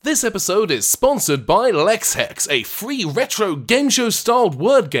This episode is sponsored by LexHex, a free retro game show-styled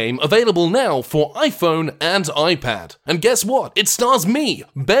word game available now for iPhone and iPad. And guess what? It stars me,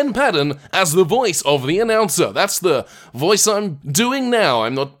 Ben Padden, as the voice of the announcer. That's the voice I'm doing now.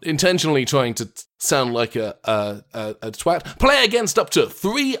 I'm not intentionally trying to sound like a twat. Play against up to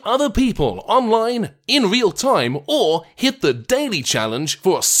 3 other people online in real time, or hit the daily challenge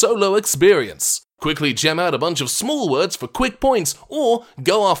for a solo experience. Quickly gem out a bunch of small words for quick points, or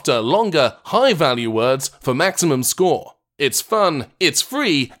go after longer, high-value words for maximum score. It's fun, it's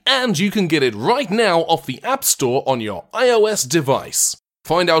free, and you can get it right now off the App Store on your iOS device.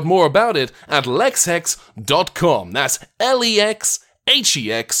 Find out more about it at lexhex.com. That's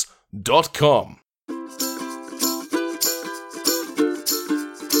LEXHEX.com.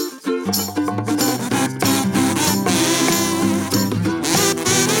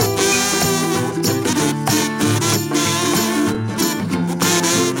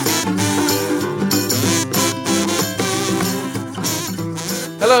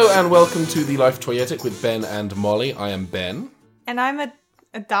 Hello and welcome to The Life Toyetic with Ben and Molly. I am Ben. And I'm a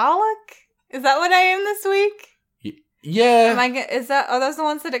Dalek? Is that what I am this week? Yeah. Are those the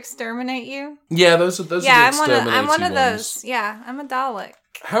ones that exterminate you? Yeah, those are the exterminating I'm one of ones. those. Yeah, I'm a Dalek.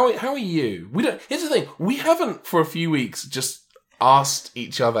 How are you? Here's the thing. We haven't for a few weeks just asked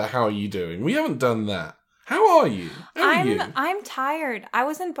each other how are you doing. We haven't done that. How are you? I'm tired. I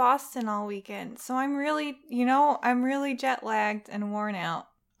was in Boston all weekend, so I'm really jet lagged and worn out.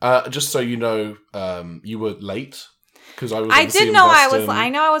 Just so you know, you were late because I was. I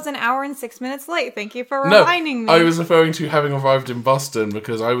know I was an hour and 6 minutes late. Thank you for reminding me. I was referring to having arrived in Boston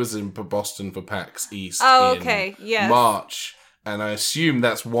because I was in Boston for PAX East. Yes. March, and I assume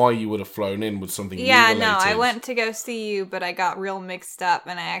that's why you would have flown in with something. Yeah, no, I went to go see you, but I got real mixed up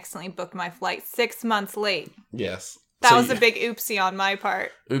and I accidentally booked my flight 6 months late. Yes. That was a big oopsie on my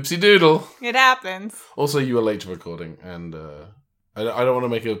part. Oopsie doodle. It happens. Also, you were late to recording, and I don't want to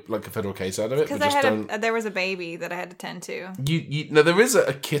make a federal case out of it. Because there was a baby that I had to tend to. No, there is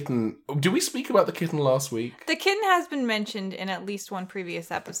a kitten. Did we speak about the kitten last week? The kitten has been mentioned in at least one previous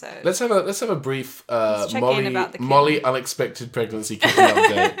episode. Let's have a brief check in about the kitten. Molly unexpected pregnancy kitten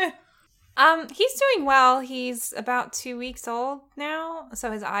update. He's doing well. He's about 2 weeks old now,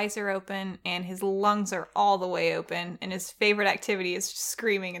 so his eyes are open and his lungs are all the way open, and his favorite activity is just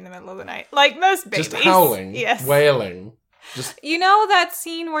screaming in the middle of the night, like most babies. Just howling, yes, wailing. You know that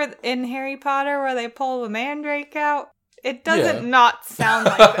scene where in Harry Potter where they pull the mandrake out? It doesn't not sound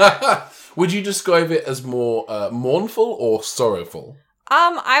like that. Would you describe it as more mournful or sorrowful?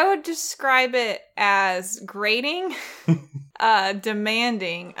 I would describe it as grating,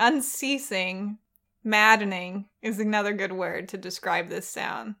 demanding, unceasing, maddening is another good word to describe this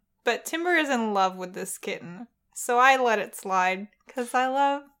sound. But Timber is in love with this kitten, so I let it slide because I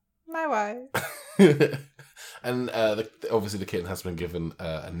love my wife. And obviously the kitten has been given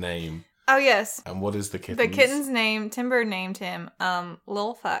a name. Oh, yes. And what is the kitten? The kitten's name, Timber named him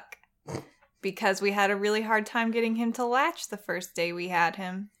Lil Fuck. Because we had a really hard time getting him to latch the first day we had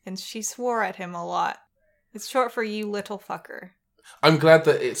him. And she swore at him a lot. It's short for you little fucker. I'm glad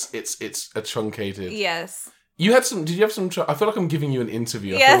that it's a truncated. Yes. Did you have some, I feel like I'm giving you an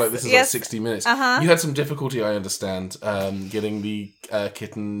interview. Yes, I feel like this is like 60 minutes. Uh-huh. You had some difficulty, I understand, getting the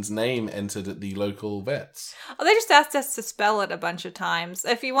kitten's name entered at the local vets. Oh, they just asked us to spell it a bunch of times.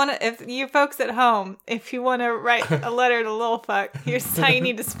 If you folks at home, if you want to write a letter to Lil Fuck, here's how you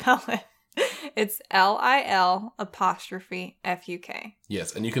need to spell it. It's LIL''FUK.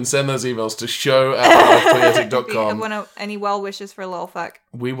 Yes, and you can send those emails to show@lifetoyetic.com. If you want any well wishes for Lil Fuck.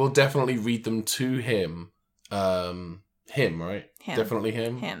 We will definitely read them to him. Him, right? Him. Definitely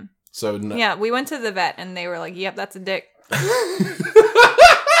him? Him. So no. Yeah, we went to the vet and they were like, yep, that's a dick.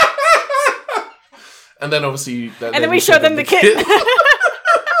 And then obviously... And then we showed them the kitten.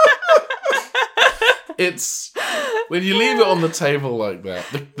 It's... When you leave it on the table like that,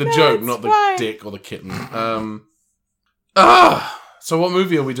 the joke, not the dick or the kitten. So what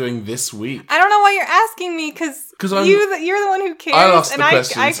movie are we doing this week? I don't know why you're asking me, because you're the one who cares. I'll ask the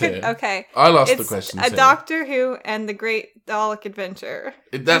questions here. Okay. I'll ask the questions here. It's Doctor Who and the Great Dalek Adventure.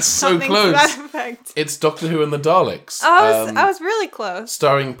 That's so close. To that effect. It's Doctor Who and the Daleks. I was really close.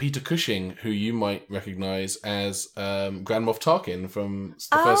 Starring Peter Cushing, who you might recognise as Grand Moff Tarkin from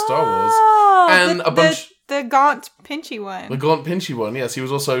the first Star Wars. And the gaunt, pinchy one. The gaunt, pinchy one, yes. He was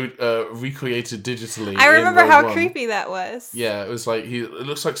also recreated digitally. I remember how creepy that was. Yeah, it was like, it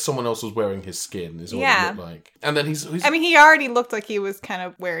looks like someone else was wearing his skin, is what it looked like. And then he's... I mean, he already looked like he was kind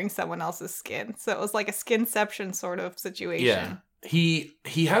of wearing someone else's skin. So it was like a skinception sort of situation. Yeah. He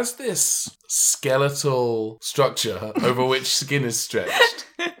has this skeletal structure over which skin is stretched.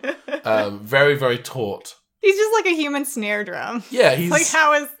 Very, very taut. He's just like a human snare drum. Yeah, he's... Like,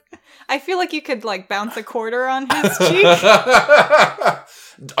 how is... I feel like you could, like, bounce a quarter on his cheek. I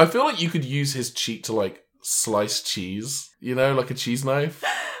feel like you could use his cheek to, like, slice cheese. You know, like a cheese knife.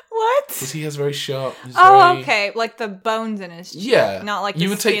 What? Because he has very sharp... Okay. Like the bones in his cheek. Yeah. Not like you the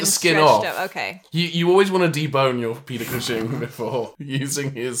would skin take the skin stretched off. up. Okay. You always want to debone your Peter Cushing before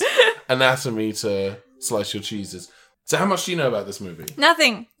using his anatomy to slice your cheeses. So how much do you know about this movie?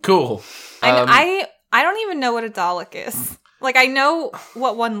 Nothing. Cool. I don't even know what a Dalek is. Like, I know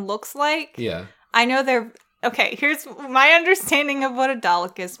what one looks like. Yeah. I know they're... Okay, here's my understanding of what a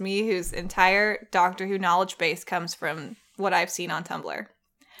Dalek is. Me, whose entire Doctor Who knowledge base comes from what I've seen on Tumblr.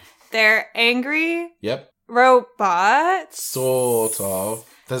 They're angry robots. Sort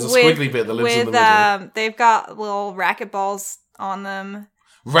of. There's a squiggly bit that lives in the middle. They've got little racket balls on them.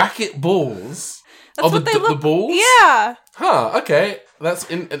 Racket balls? That's what they look... The balls? Yeah. Huh, okay. That's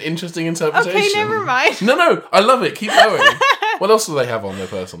an interesting interpretation. Okay, never mind. No, I love it. Keep going. What else do they have on their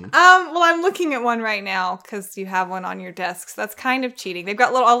person? Well, I'm looking at one right now because you have one on your desk. So that's kind of cheating. They've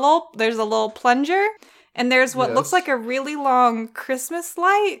got there's a little plunger, and there's what looks like a really long Christmas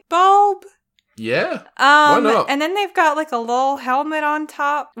light bulb. Yeah. Why not? And then they've got like a little helmet on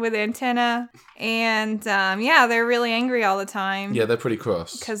top with antenna, and they're really angry all the time. Yeah, they're pretty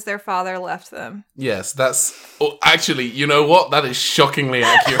cross because their father left them. Yes, that's actually, you know what? That is shockingly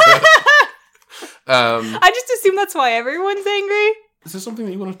accurate. I just assume that's why everyone's angry. Is there something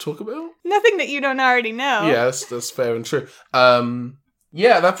that you want to talk about? Nothing that you don't already know. Yes, that's fair and true.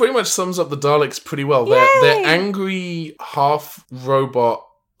 Yeah, that pretty much sums up the Daleks pretty well. They're angry, half robot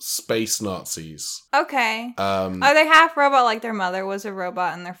space Nazis. Okay. Are they half robot, like their mother was a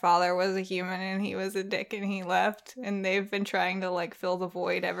robot and their father was a human and he was a dick and he left, and they've been trying to like fill the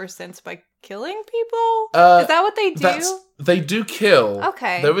void ever since by killing people? Is that what they do? They do kill.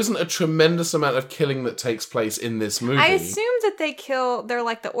 Okay. There isn't a tremendous amount of killing that takes place in this movie. I assume that they're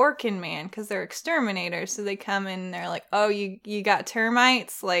like the Orkin Man because they're exterminators, so they come in and they're like, oh, you got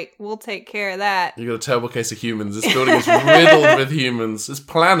termites? Like, we'll take care of that. You got a terrible case of humans. This building is riddled with humans. This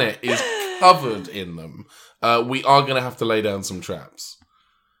planet is covered in them. We are going to have to lay down some traps.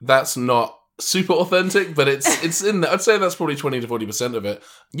 That's not super authentic, but it's in there. I'd say that's probably 20 to 40% of it.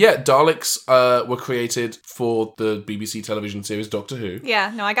 Yeah, Daleks were created for the BBC television series Doctor Who.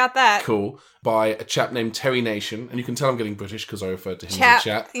 Yeah, no, I got that. Cool. By a chap named Terry Nation, and you can tell I'm getting British because I referred to him as a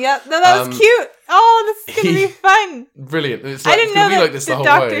chap. Yep, no, that was cute. Oh, this is going to be fun. Brilliant. It's I didn't know that like this the whole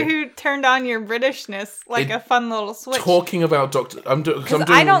Doctor way. Who turned on your Britishness like a fun little switch. Talking about Doctor...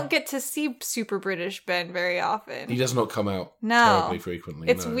 I don't get to see Super British Ben very often. He does not come out terribly frequently.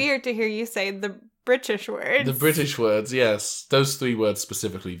 It's weird to hear you say the British words. The British words, yes. Those three words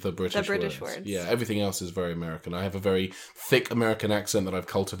specifically, the British words. Yeah, everything else is very American. I have a very thick American accent that I've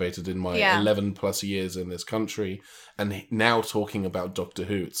cultivated in my 11 plus years in this country. And now talking about Doctor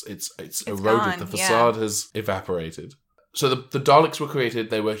Who, it's eroded. Gone, the facade has evaporated. So the Daleks were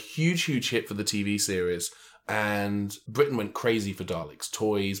created. They were a huge, huge hit for the TV series. And Britain went crazy for Daleks.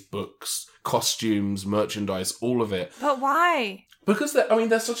 Toys, books, costumes, merchandise, all of it. But why? Because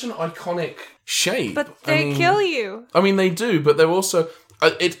they're such an iconic shape. But they kill you. I mean, they do, but they're also...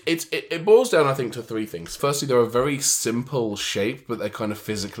 It boils down, I think, to three things. Firstly, they're a very simple shape, but they're kind of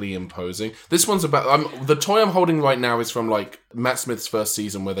physically imposing. This one's about... the toy I'm holding right now is from, like, Matt Smith's first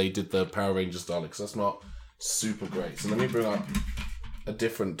season where they did the Power Rangers Daleks. That's not super great. So let me bring up a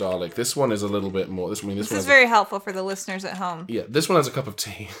different Dalek. This one is a little bit more... This is very helpful for the listeners at home. Yeah, this one has a cup of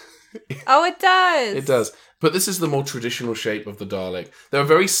tea. Oh, it does. It does. But this is the more traditional shape of the Dalek. They're a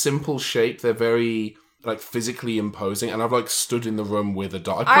very simple shape. They're very, like, physically imposing. And I've, like, stood in the room with a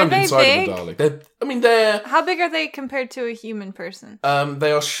Dalek. I climbed inside of the Dalek. They're... How big are they compared to a human person?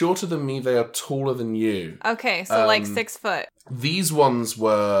 They are shorter than me. They are taller than you. Okay, so, like, 6 foot. These ones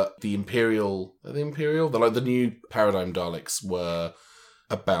were the Imperial... Are they Imperial? The new Paradigm Daleks were...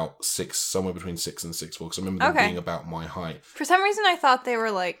 about 6, somewhere between 6 and 6'4", because I remember them being about my height. For some reason, I thought they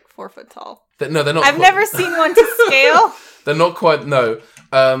were like 4 foot tall. No, they're not. I've never seen one to scale. They're not quite. No,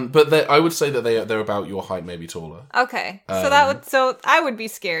 but I would say that they're about your height, maybe taller. Okay, so I would be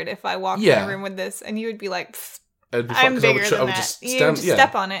scared if I walked in a room with this, and you would be like, I'm bigger than that. You would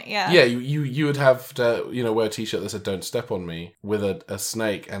step on it, yeah. Yeah, you would have to, wear a t-shirt that said "Don't step on me" with a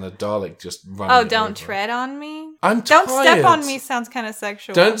snake and a Dalek just running. Oh, don't tread on me. I'm tired. Don't step on me sounds kind of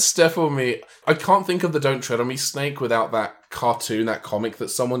sexual. Don't step on me. I can't think of the "Don't tread on me" snake without that cartoon, that comic that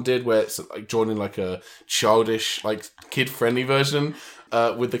someone did, where it's like drawn in like a childish, like kid-friendly version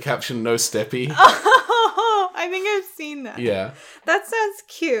with the caption "No steppy." Oh, I think I've seen that. Yeah, that sounds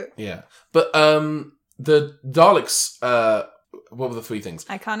cute. Yeah, but the Daleks What were the three things?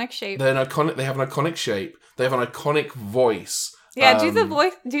 Iconic shape. They have an iconic shape. They have an iconic voice. Yeah, do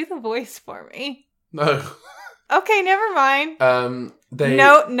the voice for me. No. Okay, never mind. They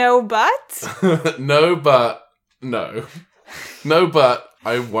no but? No but no. No but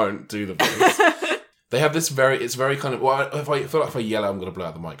I won't do the voice. They have this it's very kind of, well, if I feel like if I yell I'm going to blow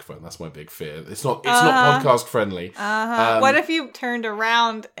out the microphone. That's my big fear. It's not podcast friendly. What if you turned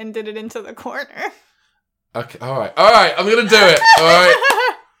around and did it into the corner? Okay, alright, I'm going to do it, alright?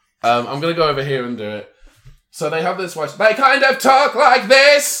 I'm going to go over here and do it. So they have this voice, they kind of talk like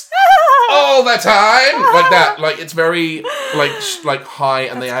this all the time, like that. Like, it's very, like high,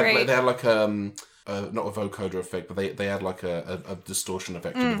 and they had like, not a vocoder effect, but they had like a distortion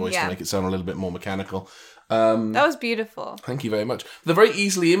effect to the voice to make it sound a little bit more mechanical. That was beautiful. Thank you very much. They're very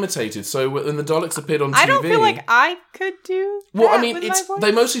easily imitated. So when the Daleks appeared on TV, I don't feel like I could do that. Well, I mean,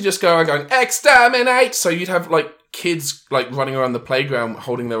 they mostly just go around going exterminate. So you'd have like kids like running around the playground,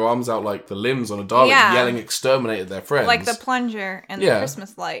 holding their arms out like the limbs on a Dalek, yelling exterminate at their friends, like the plunger and the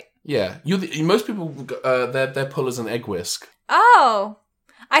Christmas light. Yeah, most people their pull is an egg whisk. Oh.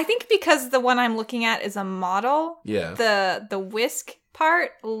 I think because the one I'm looking at is a model, the whisk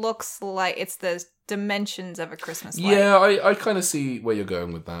part looks like it's the dimensions of a Christmas light. Yeah, I kind of see where you're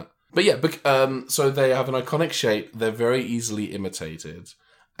going with that. But yeah, so they have an iconic shape. They're very easily imitated,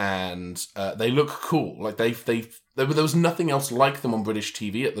 and they look cool. Like there was nothing else like them on British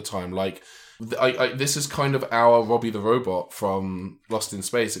TV at the time. Like this is kind of our Robbie the Robot from Lost in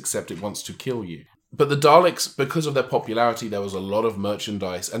Space, except it wants to kill you. But the Daleks, because of their popularity, there was a lot of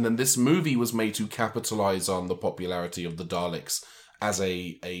merchandise. And then this movie was made to capitalize on the popularity of the Daleks as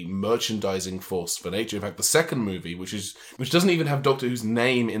a merchandising force for nature. In fact, the second movie, which doesn't even have Doctor Who's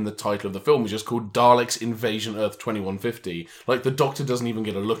name in the title of the film, is just called Daleks Invasion Earth 2150. Like, the Doctor doesn't even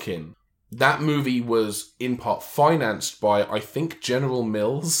get a look in. That movie was in part financed by, I think, General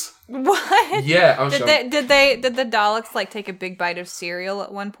Mills. What? Yeah. Did the Daleks like take a big bite of cereal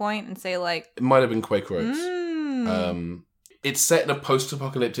at one point and say like? It might have been Quaker Oats. It's set in a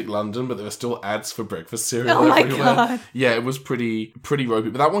post-apocalyptic London, but there are still ads for breakfast cereal everywhere. God. Yeah, it was pretty ropey.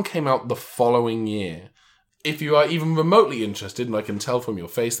 But that one came out the following year. If you are even remotely interested, and I can tell from your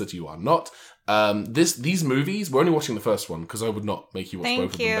face that you are not, these movies, we're only watching the first one because I would not make you watch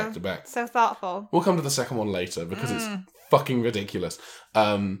both of them back to back. So thoughtful. We'll come to the second one later because it's fucking ridiculous.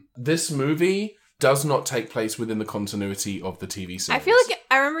 This movie does not take place within the continuity of the TV series. I feel like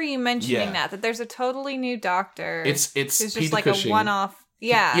I remember you mentioning that there's a totally new Doctor. It's who's Peter just like Cushing. A one-off.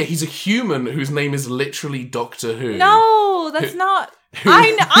 Yeah. Yeah, he's a human whose name is literally Doctor Who. No, that's not.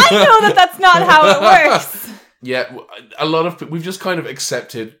 I know that's not how it works. Yeah, a lot of we've just kind of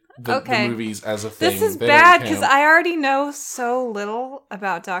accepted the movies as a thing. This is bad because I already know so little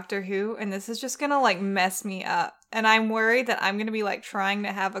about Doctor Who, and this is just gonna like mess me up. And I'm worried that I'm gonna be like trying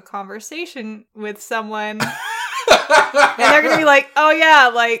to have a conversation with someone, and they're gonna be like, "Oh yeah,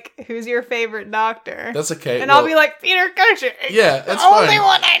 like who's your favorite Doctor?" That's okay. And I'll be like, "Peter Cushing." Yeah, that's the only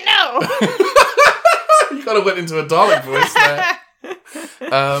one I know. You kind of went into a Dalek voice there.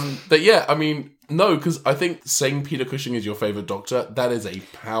 But yeah, I mean, no, because I think saying Peter Cushing is your favorite Doctor, that is a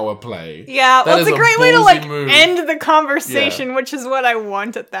power play. Yeah, well, it's a great way to like end the conversation, which is what I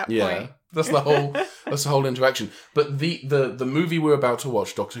want at that point. That's the whole interaction. But the movie we're about to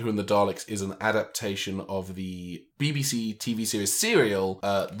watch, Doctor Who and the Daleks, is an adaptation of the BBC TV series serial,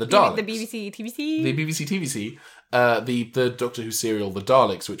 The Daleks. The BBC TVC? The BBC TVC. The Doctor Who serial, The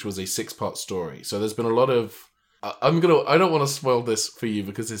Daleks, which was a 6-part story. So there's been a lot of... I don't want to spoil this for you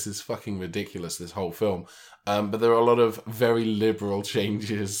because this is fucking ridiculous, this whole film. But there are a lot of very liberal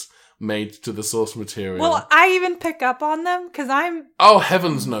changes made to the source material. Well, I even pick up on them because I'm... Oh,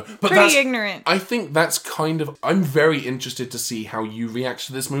 heavens no. But pretty ignorant. I think that's kind of... I'm very interested to see how you react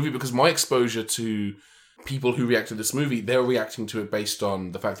to this movie because my exposure to people who react to this movie, they're reacting to it based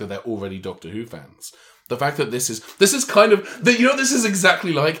on the fact that they're already Doctor Who fans. The fact that this is kind of... this is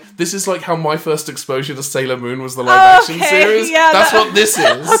exactly like... This is like how my first exposure to Sailor Moon was the live-action series. Yeah, that's what this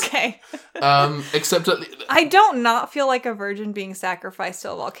is. Okay. Except that... I don't not feel like a virgin being sacrificed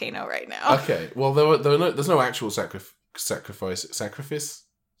to a volcano right now. Okay. Well, there's no actual sacrificing.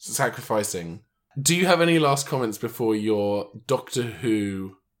 Do you have any last comments before your Doctor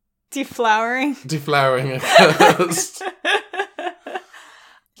Who... Deflowering occurs?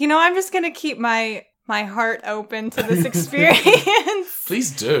 I'm just going to keep my heart open to this experience.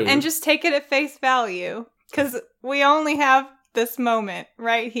 Please do. And just take it at face value. Because we only have this moment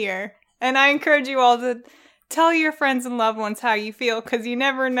right here. And I encourage you all to tell your friends and loved ones how you feel, because you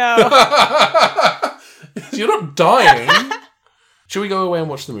never know. You're not dying. Should we go away and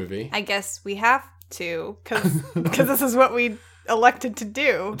watch the movie? I guess we have to, because this is what we elected to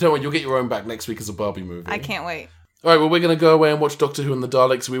do. Don't worry, you'll get your own back next week as a Barbie movie. I can't wait. All right, well, we're going to go away and watch Doctor Who and the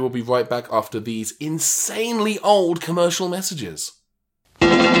Daleks. We will be right back after these insanely old commercial messages.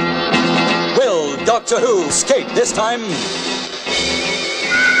 Will Doctor Who escape this time?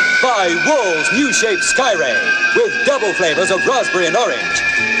 Buy Wool's new shape Skyray with double flavors of raspberry and orange.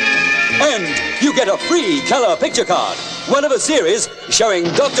 And you get a free color picture card, one of a series showing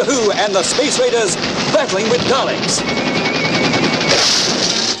Doctor Who and the Space Raiders battling with Daleks.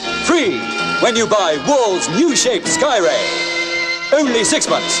 Free when you buy Wool's new shape Skyray. Only 6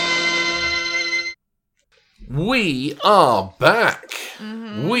 months. We are back.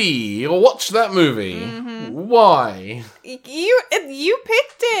 Mm-hmm. We watched that movie. Mm-hmm. Why? You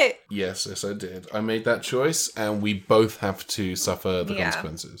picked it. Yes, I did. I made that choice, and we both have to suffer the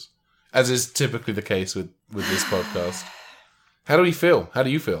consequences, as is typically the case with this podcast. How do we feel? How do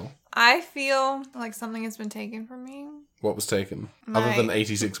you feel? I feel like something has been taken from me. What was taken? Other than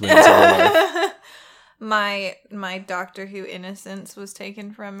 86 minutes of your life. My Doctor Who innocence was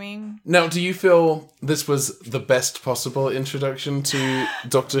taken from me. Now, do you feel this was the best possible introduction to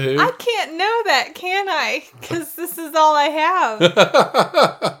Doctor Who? I can't know that, can I? Because this is all I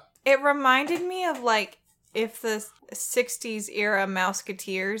have. It reminded me of, like, if the 60s era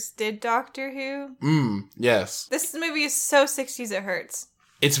Mouseketeers did Doctor Who. Yes. This movie is so 60s it hurts.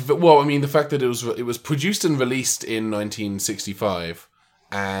 The fact that it was produced and released in 1965,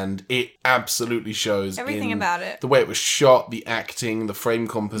 and it absolutely shows everything about it. The way it was shot, the acting, the frame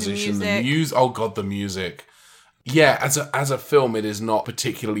composition, the music. Oh god, the music. Yeah, as a film, it is not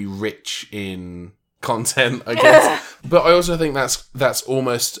particularly rich in content, I guess. But I also think that's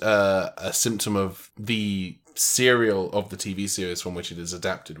almost a symptom of the serial of the TV series from which it is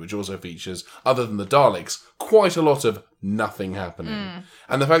adapted, which also features, other than the Daleks, quite a lot of nothing happening.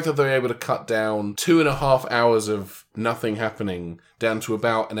 And the fact that they're able to cut down 2.5 hours of nothing happening down to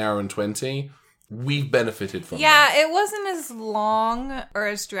about 1 hour and 20, we've benefited from that. It wasn't as long or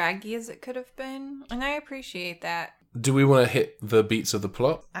as draggy as it could have been, and I appreciate that. Do we want to hit the beats of the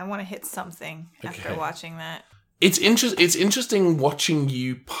plot? I want to hit something after watching that. It's interesting watching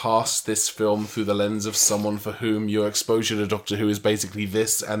you pass this film through the lens of someone for whom your exposure to Doctor Who is basically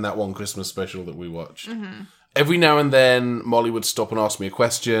this and that one Christmas special that we watched. Mm-hmm. Every now and then, Molly would stop and ask me a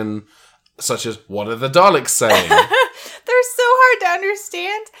question, such as, what are the Daleks saying? They're so hard to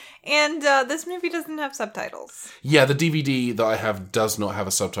understand, and this movie doesn't have subtitles. Yeah, the DVD that I have does not have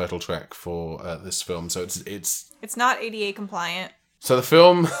a subtitle track for this film, so it's not ADA compliant. So the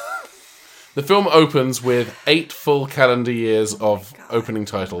film... The film opens with 8 full calendar years of opening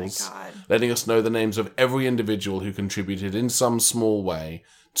titles, letting us know the names of every individual who contributed in some small way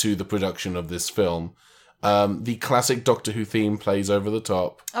to the production of this film. The classic Doctor Who theme plays over the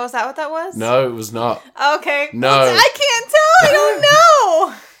top. Oh, is that what that was? No, it was not. Okay. No. I can't tell. I don't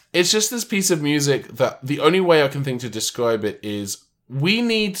know. It's just this piece of music that the only way I can think to describe it is we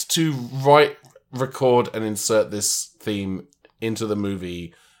need to write, record, and insert this theme into the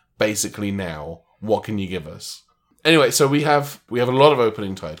movie basically now. What can you give us? Anyway, so we have a lot of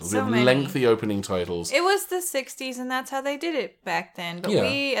opening titles. So we have lengthy opening titles. It was the 60s, and that's how they did it back then. But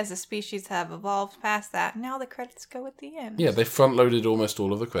we, as a species, have evolved past that. Now the credits go at the end. Yeah, they front-loaded almost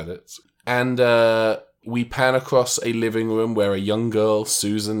all of the credits. And we pan across a living room where a young girl,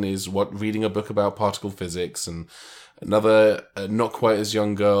 Susan, is reading a book about particle physics, and another not quite as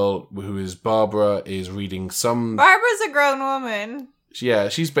young girl, who is Barbara, is reading some... Barbara's a grown woman. Yeah,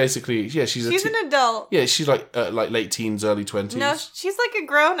 she's basically... Yeah, she's an adult. Yeah, she's like late teens, early 20s. No, she's like a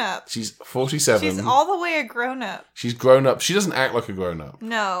grown-up. She's 47. She's all the way a grown-up. She's grown up. She doesn't act like a grown-up.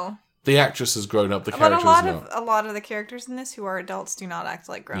 No. The actress has grown up. The character has not. A lot of the characters in this who are adults do not act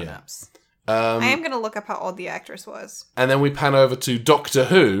like grown-ups. I am going to look up how old the actress was. And then we pan over to Doctor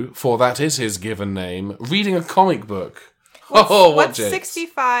Who, for that is his given name, reading a comic book. What's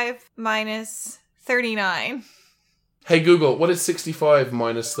 65 minus 39? Hey Google, what is 65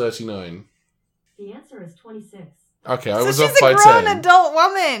 minus 39? The answer is 26. Okay, I was off So by 10. she's a grown adult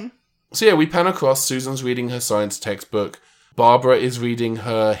woman. So yeah, we pan across. Susan's reading her science textbook. Barbara is reading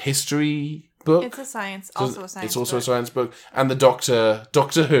her history book. It's also a science It's also a science book. And the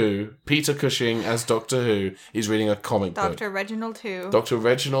Doctor Who, Peter Cushing as Doctor Who, is reading a comic book. Dr. Reginald Who. Dr.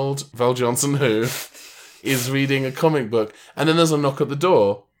 Reginald VelJohnson Who is reading a comic book. And then there's a knock at the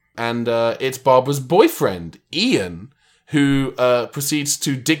door. And it's Barbara's boyfriend, Ian, who proceeds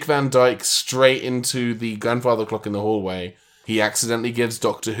to Dick Van Dyke straight into the grandfather clock in the hallway. He accidentally gives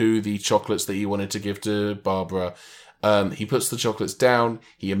Doctor Who the chocolates that he wanted to give to Barbara. He puts the chocolates down.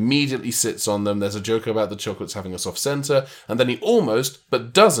 He immediately sits on them. There's a joke about the chocolates having a soft center. And then he almost,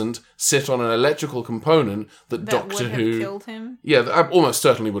 but doesn't, sit on an electrical component that Doctor would Who... have killed him? Yeah, that almost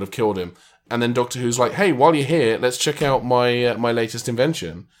certainly would have killed him. And then Doctor Who's like, hey, while you're here, let's check out my latest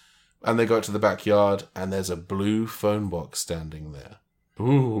invention. And they go out to the backyard, and there's a blue phone box standing there.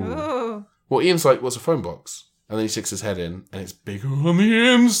 Ooh. Well, Ian's like, what's a phone box? And then he sticks his head in, and it's bigger on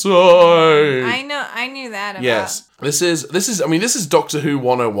the inside. I knew that about... Yes. This is Doctor Who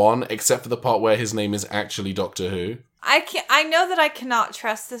 101, except for the part where his name is actually Doctor Who. I know that I cannot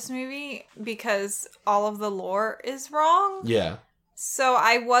trust this movie because all of the lore is wrong. Yeah. So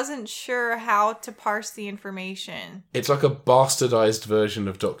I wasn't sure how to parse the information. It's like a bastardized version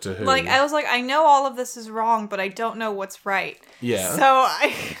of Doctor Who. Like, I was like, I know all of this is wrong, but I don't know what's right. Yeah. So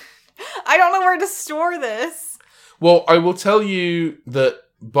I don't know where to store this. Well, I will tell you that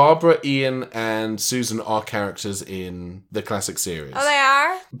Barbara, Ian, and Susan are characters in the classic series. Oh, they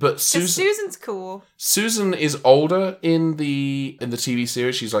are? But Susan's cool. Susan is older in the TV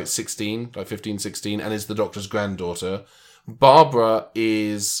series. She's like 16, like 15, 16, and is the Doctor's granddaughter. Barbara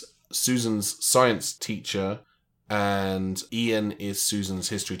is Susan's science teacher, and Ian is Susan's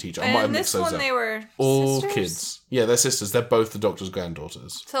history teacher. I might have mixed those up. And this one, they were all sisters? kids. Yeah, they're sisters. They're both the Doctor's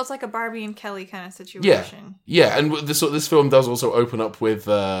granddaughters. So it's like a Barbie and Kelly kind of situation. Yeah, and this film does also open up with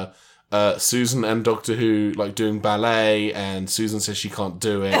Susan and Doctor Who like doing ballet, and Susan says she can't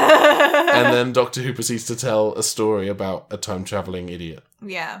do it, and then Doctor Who proceeds to tell a story about a time-traveling idiot.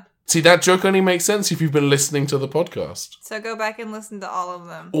 Yeah. See, that joke only makes sense if you've been listening to the podcast. So go back and listen to all of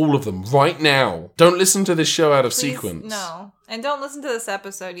them. All of them, right now. Don't listen to this show out of sequence. No. And don't listen to this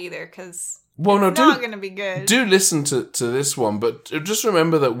episode either, because it's not going to be good. Do listen to this one, but just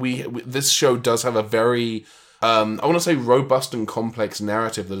remember that this show does have a very, I want to say robust and complex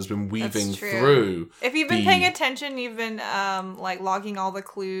narrative that has been weaving through. If you've been paying attention, you've been like logging all the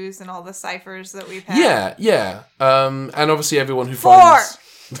clues and all the ciphers that we've had. Yeah. And obviously everyone who finds...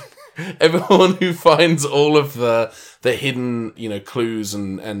 Everyone who finds all of the hidden, clues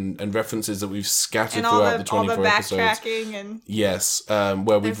and references that we've scattered throughout the 24 all the episodes. backtracking and yes,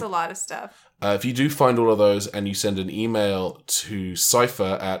 there's a lot of stuff. If you do find all of those and you send an email to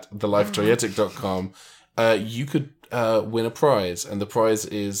cipher@thelifetoyetic.com, you could win a prize, and the prize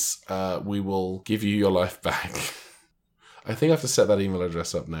is we will give you your life back. I think I have to set that email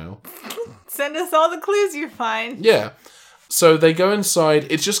address up now. Send us all the clues you find. Yeah. So they go inside.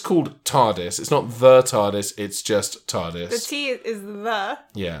 It's just called TARDIS. It's not the TARDIS. It's just TARDIS. The T is the.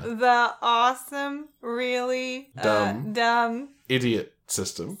 Yeah. The awesome, really dumb idiot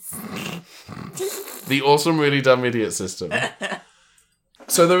system. The awesome, really dumb idiot system.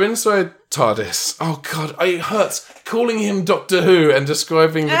 So they're inside TARDIS. Oh God, it hurts calling him Doctor Who and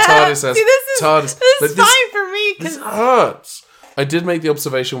describing the TARDIS as TARDIS. This is fine for me. This hurts. I did make the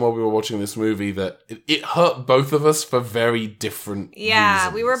observation while we were watching this movie that it hurt both of us for very different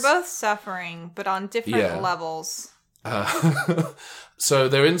reasons. We were both suffering, but on different levels. So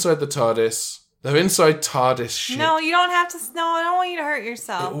they're inside the TARDIS. They're inside TARDIS shit. No, you don't have to. No, I don't want you to hurt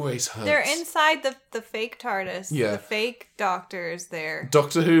yourself. It always hurts. They're inside the fake TARDIS. Yeah. The fake doctor is there.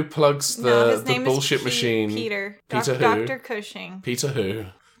 Doctor Who plugs his the name bullshit is machine. Peter. Peter Who. Dr. Cushing.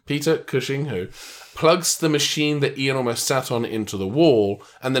 Peter Cushing who plugs the machine that Ian almost sat on into the wall,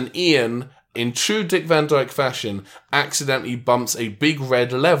 and then Ian, in true Dick Van Dyke fashion, accidentally bumps a big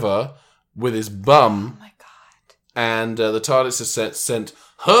red lever with his bum. Oh my God. And the TARDIS is sent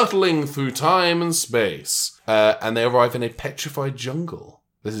hurtling through time and space. And they arrive in a petrified jungle.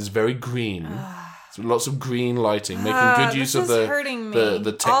 This is very green. So lots of green lighting, making good use of the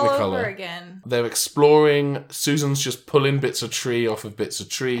Technicolor. All over again. They're exploring. Susan's just pulling bits of tree off of bits of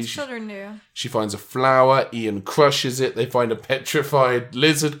trees. Children do. She finds a flower. Ian crushes it. They find a petrified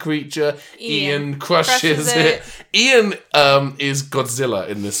lizard creature. Ian crushes it. Ian is Godzilla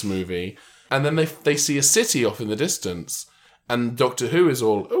in this movie. And then they see a city off in the distance. And Doctor Who is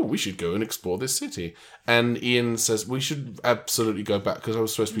all, we should go and explore this city. And Ian says, we should absolutely go back because I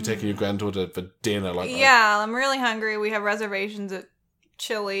was supposed to be taking your granddaughter for dinner. I'm really hungry. We have reservations at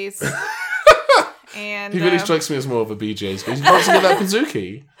Chili's. And he really strikes me as more of a BJ's. He wants to get that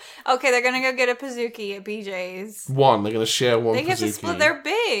Pizookie. Okay, they're going to go get a Pizookie at BJ's. They're going to share one Pizookie. They have to split. They're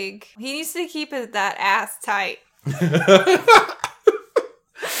big. He needs to keep that ass tight.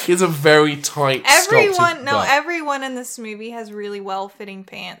 He has a very tight, Everyone in this movie has really well-fitting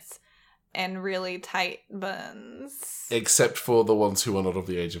pants and really tight buns. Except for the ones who are not of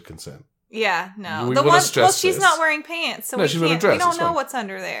the age of consent. Yeah, no. She's not wearing pants, so she's wearing a dress. We don't know what's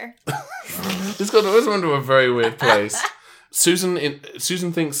under there. It's gone under a very weird place.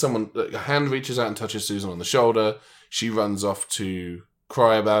 Susan thinks a hand reaches out and touches Susan on the shoulder. She runs off to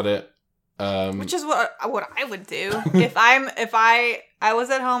cry about it. Which is what I would do if I was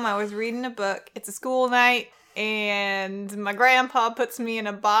at home. I was reading a book. It's a school night, and my grandpa puts me in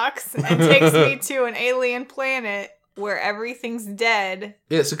a box and takes me to an alien planet where everything's dead.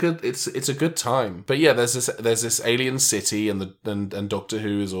 Yeah, it's a good time. But yeah, there's this alien city, and Doctor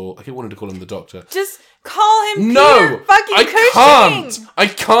Who is all. I keep wanting to call him the Doctor. Just call him Peter fucking Cushing. I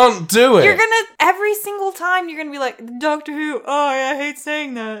can't do it. You're gonna every single time you're gonna be like Doctor Who. Oh, I hate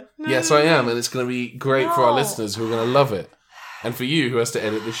saying that. Yes, I am, and it's gonna be great for our listeners who are gonna love it, and for you who has to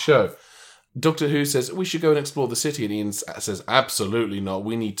edit this show. Doctor Who says we should go and explore the city, and Ian says absolutely not.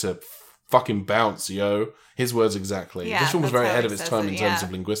 We need to fucking bounce, yo. His words exactly. Yeah, this film was very ahead of its time in terms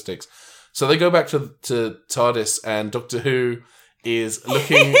of linguistics. So they go back to TARDIS, and Doctor Who is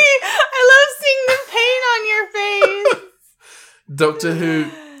looking. I love seeing the pain on your face. Doctor Who,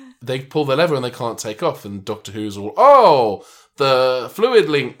 they pull the lever and they can't take off, and Doctor Who's all, the fluid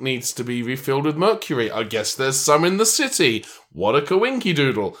link needs to be refilled with mercury. I guess there's some in the city. What a coinky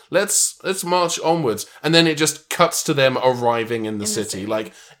doodle. Let's march onwards. And then it just cuts to them arriving in the city.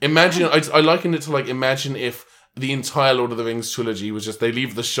 Like, imagine, I likened it to, like, imagine if the entire Lord of the Rings trilogy was just, they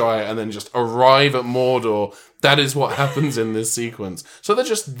leave the Shire and then just arrive at Mordor. That is what happens in this sequence. So they're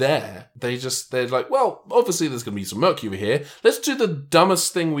just there. They're like, well, obviously there's going to be some mercury here. Let's do the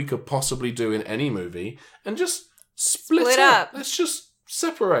dumbest thing we could possibly do in any movie and just split up. Let's just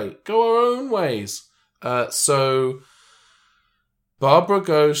separate. Go our own ways. So Barbara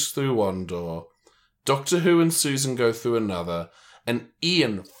goes through one door. Doctor Who and Susan go through another. And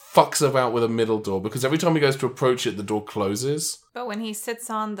Ian fucks about with a middle door because every time he goes to approach it, the door closes. But when he sits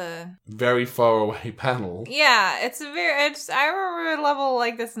on the very far away panel. Yeah, I remember a level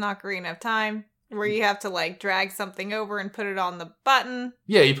like this in Ocarina of Time where you have to like drag something over and put it on the button.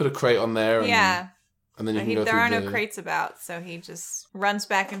 Yeah, you put a crate on there. And then you can go there through are no crates about, so he just runs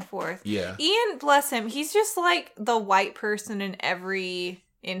back and forth. Yeah. Ian, bless him, he's just like the white person in every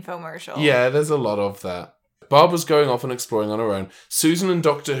infomercial. Yeah, there's a lot of that. Barbara's going off and exploring on her own. Susan and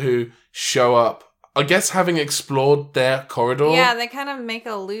Doctor Who show up, I guess having explored their corridor. Yeah, they kind of make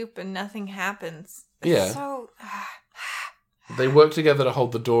a loop and nothing happens. It's so... They work together to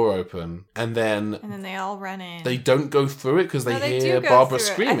hold the door open, and then they all run in. They don't go through it because they hear Barbara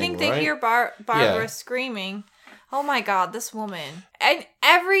screaming, I think they hear Barbara screaming. Oh my god, this woman. And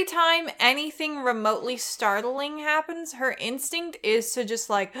every time anything remotely startling happens, her instinct is to just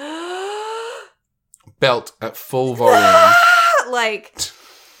like... belt at full volume. Like...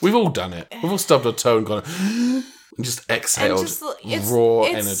 We've all done it. We've all stubbed our toe and gone... and just exhaled raw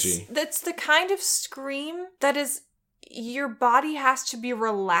energy. That's the kind of scream that is... Your body has to be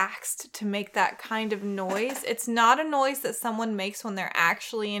relaxed to make that kind of noise. It's not a noise that someone makes when they're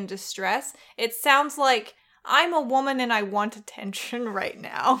actually in distress. It sounds like, I'm a woman and I want attention right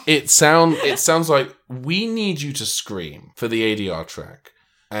now. It sounds like we need you to scream for the ADR track.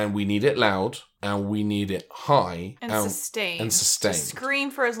 And we need it loud. And we need it high. And sustained. Just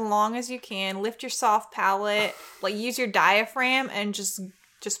scream for as long as you can. Lift your soft palate. Like, use your diaphragm and just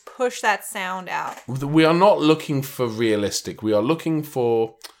push that sound out. We are not looking for realistic. We are looking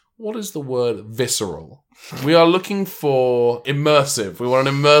for, what is the word? Visceral. We are looking for immersive. We want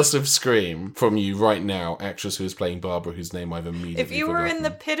an immersive scream from you right now, actress who is playing Barbara, whose name I've immediately If you were forgotten. in the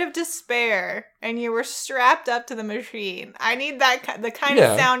pit of despair and you were strapped up to the machine, I need the kind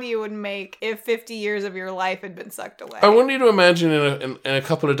of sound you would make if 50 years of your life had been sucked away. I want you to imagine in a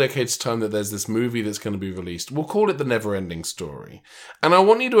couple of decades' time that there's this movie that's going to be released. We'll call it The Never-Ending Story. And I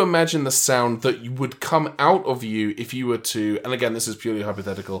want you to imagine the sound that would come out of you if you were to, and again, this is purely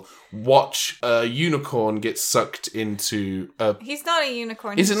hypothetical, watch a unicorn get sucked into a... He's not a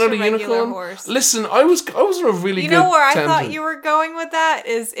unicorn. Is it not a unicorn? Horse. Listen, I was on a really good You know where I tangent. thought you were going with that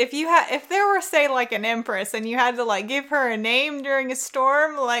is if there were, say, like an empress and you had to like give her a name during a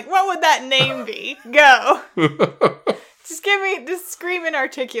storm, like what would that name be? Go. Just scream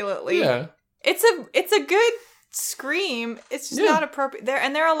inarticulately. Yeah. It's a good scream. It's just not appropriate.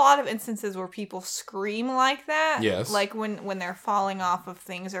 There are a lot of instances where people scream like that. Yes. Like when they're falling off of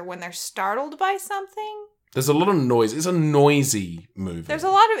things or when they're startled by something. There's a lot of noise. It's a noisy movie. There's a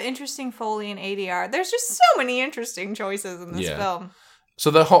lot of interesting Foley and ADR. There's just so many interesting choices in this film.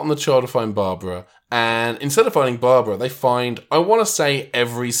 So they're hot on the trail to find Barbara, and instead of finding Barbara, they find, I want to say,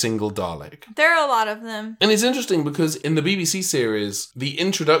 every single Dalek. There are a lot of them. And it's interesting because in the BBC series, the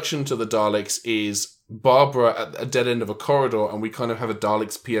introduction to the Daleks is Barbara at a dead end of a corridor, and we kind of have a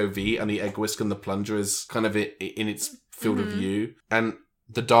Dalek's POV, and the egg whisk and the plunger is kind of in its field of view. And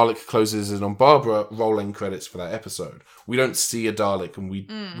the Dalek closes in on Barbara, rolling credits for that episode. We don't see a Dalek, and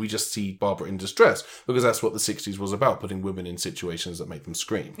we just see Barbara in distress, because that's what the 60s was about, putting women in situations that make them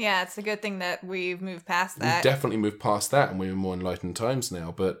scream. Yeah, it's a good thing that we've moved past that. We've definitely moved past that, and we're in more enlightened times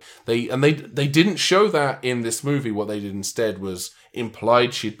now. But they didn't show that in this movie. What they did instead was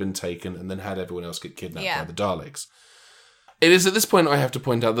implied she'd been taken and then had everyone else get kidnapped by the Daleks. It is at this point I have to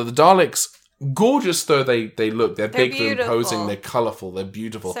point out that the Daleks, gorgeous though they look, they're big, they're imposing, they're colourful, they're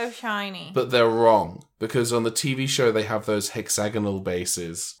beautiful. So shiny. But they're wrong, because on the TV show they have those hexagonal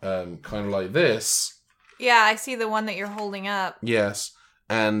bases, kind of like this. Yeah, I see the one that you're holding up. Yes.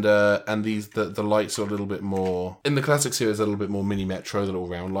 And these the lights are a little bit more, in the classic series, a little bit more mini metro, the little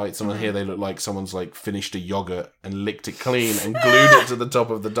round lights. And on here they look like someone's like finished a yogurt and licked it clean and glued it to the top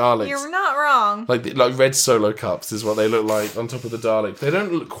of the Daleks. You're not wrong. Like red Solo cups is what they look like on top of the Dalek. They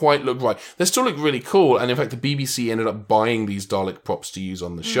don't quite look right. They still look really cool. And in fact, the BBC ended up buying these Dalek props to use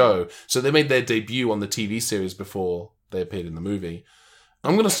on the show. So they made their debut on the TV series before they appeared in the movie.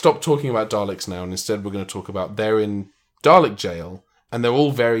 I'm going to stop talking about Daleks now, and instead we're going to talk about they're in Dalek jail. And they're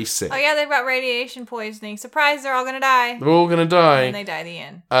all very sick. Oh yeah, they've got radiation poisoning. Surprise, they're all gonna die. They're all gonna die. And they die at the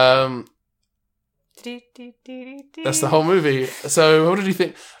end. That's the whole movie. So what did you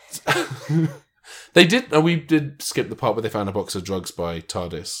think? We did skip the part where they found a box of drugs by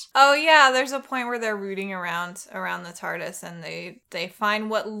TARDIS. Oh yeah, there's a point where they're rooting around the TARDIS and they find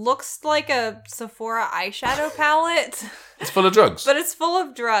what looks like a Sephora eyeshadow palette. It's full of drugs. But it's full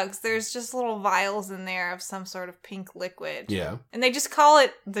of drugs. There's just little vials in there of some sort of pink liquid. Yeah. And they just call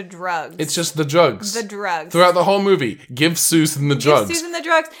it the drugs. It's just the drugs. The drugs. Throughout the whole movie, give Susan the drugs. Give Susan the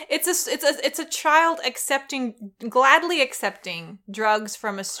drugs. It's a child gladly accepting drugs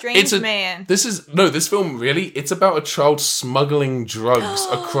from a strange man. This film really, it's about a child smuggling drugs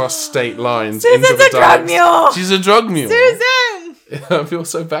across state lines. Susan's into the a drug mule. She's a drug mule. Susan! I feel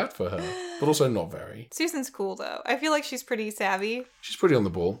so bad for her, but also not very. Susan's cool though. I feel like she's pretty savvy. She's pretty on the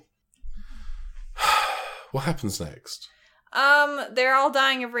ball. What happens next? They're all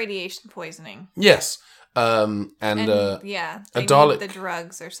dying of radiation poisoning. Yes. They a Dalek, need the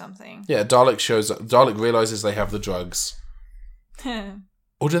drugs or something. Yeah, Dalek shows up. Dalek realizes they have the drugs.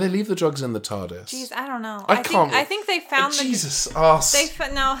 Or do they leave the drugs in the TARDIS? Jeez, I don't know. I think they found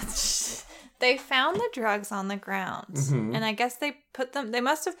They found the drugs on the ground, and I guess they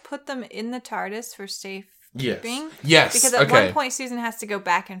must have put them in the TARDIS for safekeeping. Yes. Because at one point Susan has to go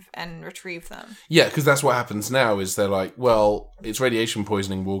back and retrieve them. Yeah, because that's what happens now. Is they're like, well, it's radiation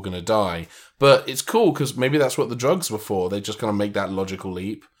poisoning. We're all gonna die. But it's cool because maybe that's what the drugs were for. They just kind of make that logical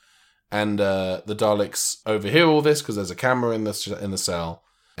leap, and the Daleks overhear all this because there's a camera in the cell.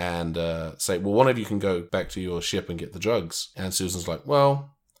 And say, well, one of you can go back to your ship and get the drugs. And Susan's like,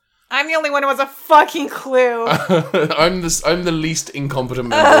 well, I'm the only one who has a fucking clue. I'm the least incompetent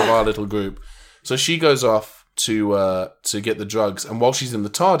member of our little group. So she goes off to get the drugs. And while she's in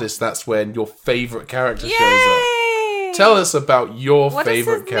the TARDIS, that's when your favourite character shows up. Tell us about your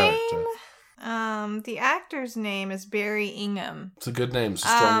favourite character. Name? The actor's name is Barry Ingham. It's a good name. It's a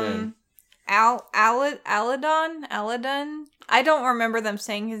strong name. Aladon. I don't remember them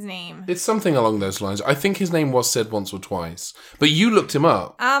saying his name. It's something along those lines. I think his name was said once or twice. But you looked him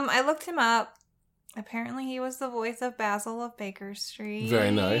up. I looked him up. Apparently he was the voice of Basil of Baker Street.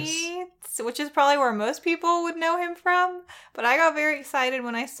 Very nice. Which is probably where most people would know him from. But I got very excited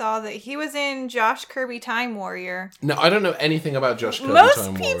when I saw that he was in Josh Kirby Time Warrior. No, I don't know anything about Josh Kirby Time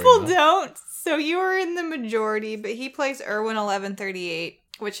Warrior. Most people don't. So you were in the majority. But he plays Irwin 1138,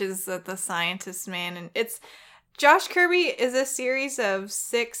 which is the scientist man. And it's... Josh Kirby is a series of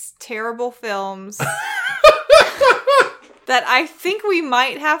 6 terrible films that I think we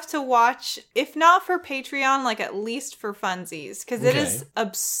might have to watch, if not for Patreon, like at least for funsies, because it is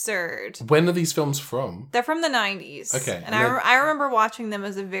absurd. When are these films from? They're from the 90s. Okay. And I remember watching them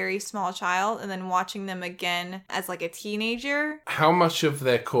as a very small child and then watching them again as like a teenager. How much of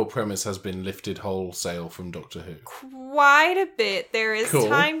their core premise has been lifted wholesale from Doctor Who? Quite a bit. There is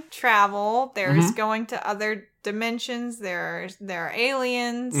time travel. There's going to other dimensions. There are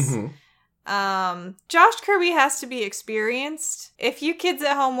aliens. Josh Kirby has to be experienced. If you kids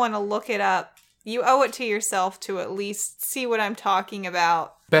at home want to look it up, you owe it to yourself to at least see what I'm talking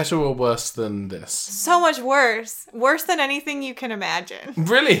about. Better or worse than this? So much worse. Worse than anything you can imagine.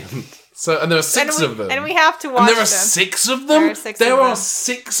 Brilliant. And there are 6 of them. And we have to watch them. And there are 6 of them? There are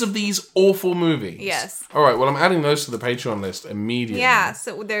 6 of these awful movies. Yes. All right, well, I'm adding those to the Patreon list immediately. Yeah,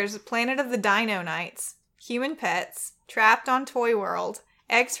 so there's Planet of the Dino Knights, Human Pets, Trapped on Toy World,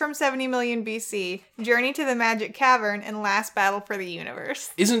 Eggs from 70 million BC, Journey to the Magic Cavern, and Last Battle for the Universe.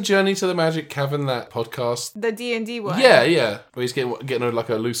 Isn't Journey to the Magic Cavern that podcast? The D&D one. Yeah. Where he's getting like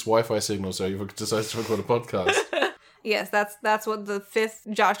a loose Wi-Fi signal, so he decides to record a podcast. Yes, that's what the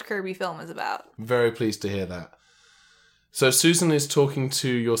 5th Josh Kirby film is about. Very pleased to hear that. So Susan is talking to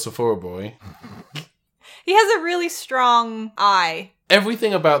your Sephora boy. He has a really strong eye.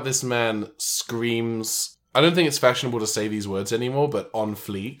 Everything about this man screams... I don't think it's fashionable to say these words anymore, but on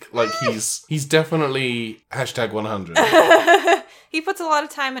fleek. Like, he's definitely #100. He puts a lot of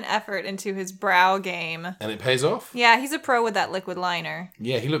time and effort into his brow game. And it pays off. Yeah, he's a pro with that liquid liner.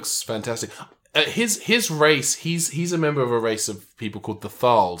 Yeah, he looks fantastic. His race, he's a member of a race of people called the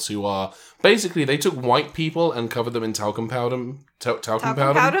Thals, who are basically, they took white people and covered them in talcum powder. Talcum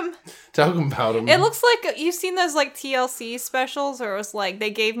powder. It looks like you've seen those like TLC specials where it was like they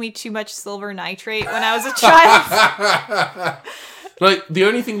gave me too much silver nitrate when I was a child. Like, the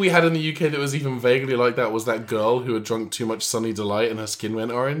only thing we had in the UK that was even vaguely like that was that girl who had drunk too much Sunny Delight and her skin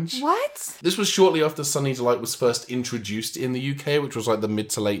went orange. What? This was shortly after Sunny Delight was first introduced in the UK, which was like the mid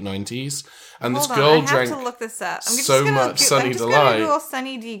to late 90s. And Hold this girl on, I drank have to look this up. I'm so much Sunny I'm just Delight. gonna Google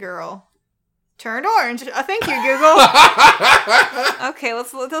Sunny D girl. Turned orange. Thank you, Google. Okay,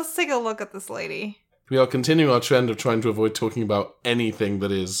 let's take a look at this lady. We are continuing our trend of trying to avoid talking about anything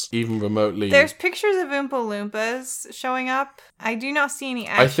that is even remotely... There's pictures of Oompa Loompas showing up. I do not see any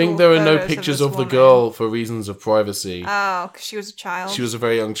actual I think there are no photos pictures this of the woman. girl for reasons of privacy. Oh, because she was a child. She was a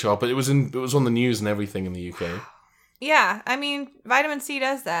very young child, but it was on the news and everything in the UK. Yeah, I mean, vitamin C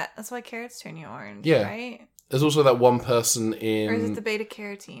does that. That's why carrots turn you orange, Yeah. right? There's also that one person in... Or is it the beta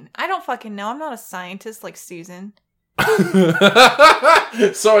carotene? I don't fucking know. I'm not a scientist like Susan.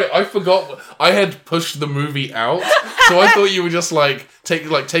 Sorry, I forgot. I had pushed the movie out, so I thought you were just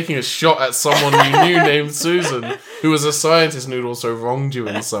taking a shot at someone you knew named Susan, who was a scientist and who'd also wronged you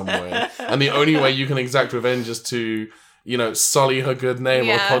in some way. And the only way you can exact revenge is to, sully her good name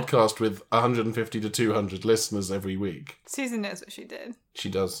on a podcast with 150 to 200 listeners every week. Susan knows what she did. She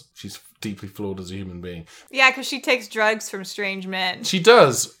does. She's deeply flawed as a human being. Yeah, because she takes drugs from strange men. She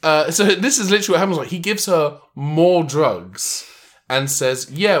does. So this is literally what happens. Like, he gives her more drugs and says,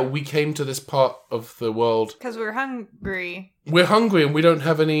 yeah, we came to this part of the world because we're hungry. We're hungry and we don't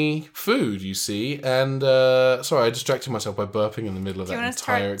have any food, you see. And sorry, I distracted myself by burping in the middle of that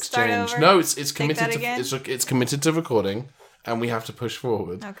entire exchange. No, it's committed to it's committed to recording, and we have to push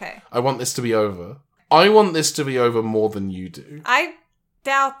forward. Okay. I want this to be over. I want this to be over more than you do. I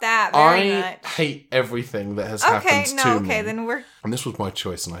doubt that very much. I hate everything that has happened to me. Okay, then we're... And this was my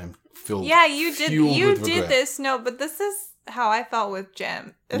choice, and I am filled. Yeah, you did regret. this. No, but this is how I felt with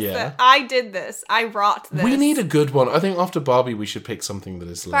Jem. Yeah. I did this. I wrought this. We need a good one. I think after Barbie, we should pick something that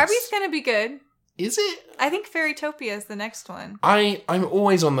is less. Barbie's gonna be good. Is it? I think Fairytopia is the next one. I'm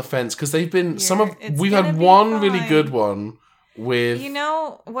always on the fence because they've been we've had gonna be one fine. really good one with. You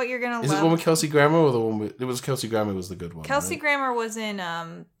know what you're gonna love? Is it the one with Kelsey Grammer or the one with? It was Kelsey Grammer was the good one. Kelsey right? Grammer was in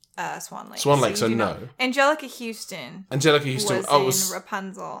Swan Lake. Swan Lake, so you do no. know. Angelica Houston. Was in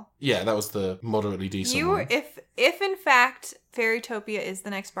Rapunzel. Yeah, that was the moderately decent one. If in fact Fairytopia is the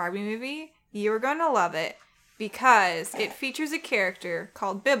next Barbie movie, you are going to love it because it features a character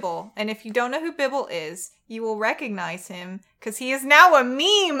called Bibble, and if you don't know who Bibble is, you will recognize him because he is now a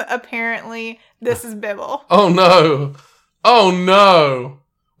meme. Apparently, this is Bibble. Oh no! Oh no!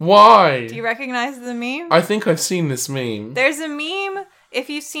 Why? Do you recognize the meme? I think I've seen this meme. There's a meme, if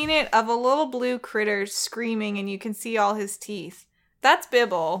you've seen it, of a little blue critter screaming and you can see all his teeth. That's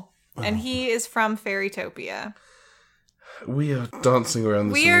Bibble, and he is from Fairytopia. We are dancing around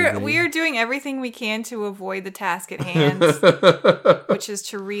this movie. We are doing everything we can to avoid the task at hand, which is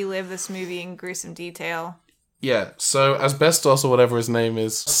to relive this movie in gruesome detail. Yeah, so Asbestos, or whatever his name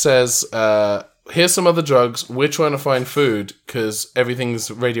is, says, here's some other drugs, we're trying to find food, because everything's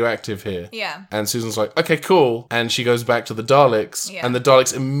radioactive here. Yeah. And Susan's like, okay, cool. And she goes back to the Daleks, and the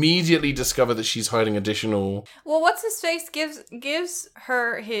Daleks immediately discover that she's hiding additional... Well, what's-his-face gives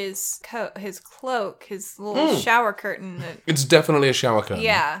her his cloak, his little shower curtain. It's definitely a shower curtain.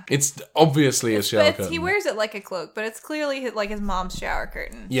 Yeah. It's obviously a shower curtain. He wears it like a cloak, but it's clearly like his mom's shower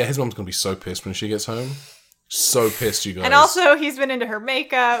curtain. Yeah, his mom's going to be so pissed when she gets home. So pissed, you guys. And also, he's been into her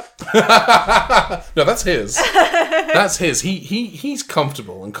makeup. No, that's his. That's his. He's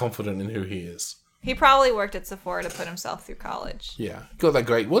comfortable and confident in who he is. He probably worked at Sephora to put himself through college. Yeah. Got that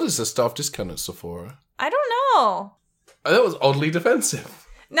great... What is the staff discount at Sephora? I don't know. Oh, that was oddly defensive.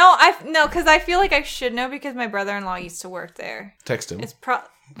 No, because I feel like I should know because my brother-in-law used to work there. Text him.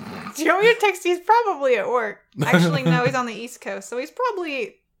 Do you want me to text? He's probably at work. Actually, no, he's on the East Coast, so he's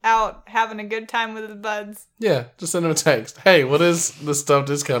probably out having a good time with his buds. Yeah, just send him a text. Hey, what is the staff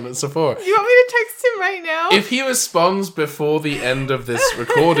discount at Sephora? You want me to text him right now? If he responds before the end of this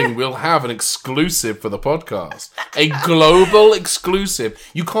recording, we'll have an exclusive for the podcast. A global exclusive.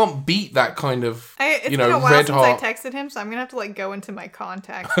 You can't beat that kind of, It's been a while red since hot. I texted him, so I'm going to have to, like, go into my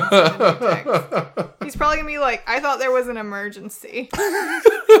contacts and send a new text. He's probably going to be like, I thought there was an emergency.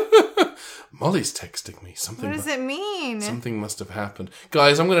 Molly's texting me. What does it mean? Something must have happened.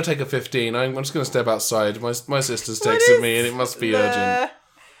 Guys, I'm going to take a 15. I'm just going to step outside. My sister's What texted is me and it must be the urgent.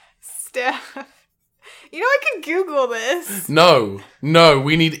 Stuff. I could Google this. No,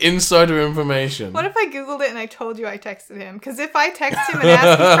 we need insider information. What if I Googled it and I told you I texted him? Because if I text him and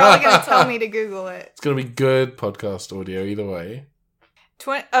ask, he's probably going to tell me to Google it. It's going to be good podcast audio either way.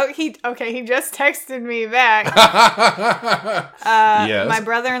 He just texted me back. Yes. My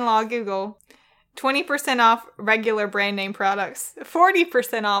brother-in-law Google. 20% off regular brand name products.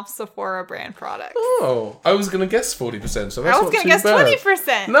 40% off Sephora brand products. Oh, I was going to guess 40%, so that's I not was going too to guess bad.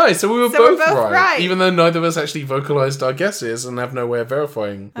 20%. Nice, so we were So we're both both right. Even though neither of us actually vocalized our guesses and have no way of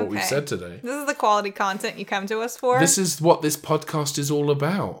verifying what we've said today. This is the quality content you come to us for. This is what this podcast is all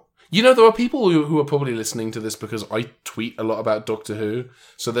about. There are people who are probably listening to this because I tweet a lot about Doctor Who,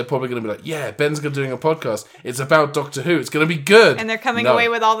 so they're probably going to be like, yeah, Ben's doing a podcast. It's about Doctor Who. It's going to be good. And they're coming away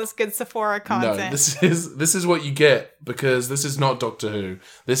with all this good Sephora content. No, this is what you get because this is not Doctor Who.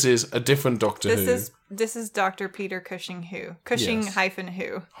 This is a different Doctor Who. This is Dr. Peter Cushing Who. Cushing Yes. hyphen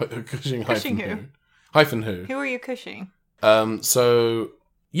Who. Cushing Cushing hyphen who? who. Hyphen who. Who are you Cushing? So,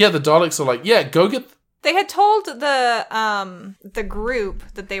 yeah, the Daleks are like, yeah, go get... They had told the group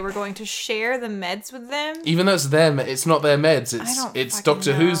that they were going to share the meds with them. Even though it's not their meds. It's fucking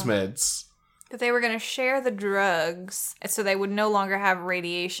Doctor know. Who's meds. That they were going to share the drugs so they would no longer have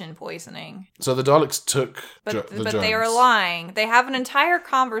radiation poisoning. So the Daleks took But the drugs. they are lying. They have an entire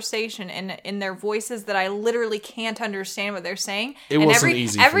conversation in their voices that I literally can't understand what they're saying. It wasn't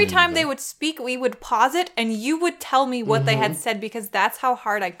easy for Every me time either. they would speak, we would pause it and you would tell me what they had said because that's how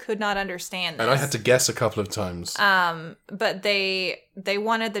hard I could not understand this. And I had to guess a couple of times. But they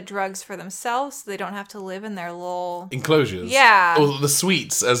wanted the drugs for themselves so they don't have to live in their little... Enclosures. Yeah. Or the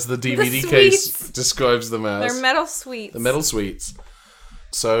suites, as the DVD suites. case describes them as. They're metal suites. The metal suites.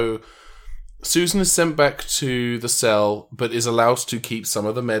 So, Susan is sent back to the cell, but is allowed to keep some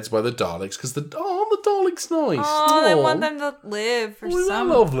of the meds by the Daleks, because the Daleks nice. Oh, they Aw. want them to live for Oh, some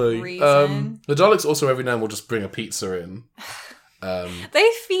they're lovely. reason. The Daleks also every now and then will just bring a pizza in. They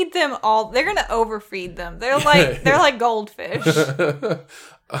feed them all. They're gonna overfeed them. They're like goldfish.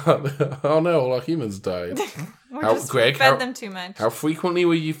 Oh no, all our humans died. Fed them too much. How frequently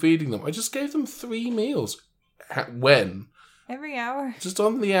were you feeding them? I just gave them 3 meals. When? Every hour. Just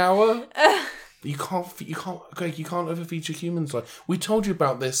on the hour? You can't, Greg, you can't overfeed your humans. Like, we told you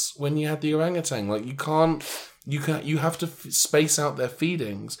about this when you had the orangutan. Like, you have to space out their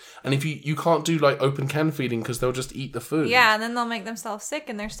feedings. And if you can't do, like, open can feeding because they'll just eat the food. Yeah, and then they'll make themselves sick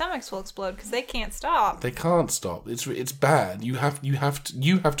and their stomachs will explode because they can't stop. They can't stop. It's bad. You have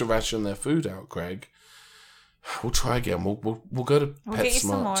to ration their food out, Greg. We'll try again. We'll go to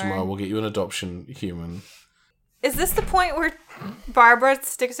PetSmart tomorrow. We'll get you an adoption human. Is this the point where Barbara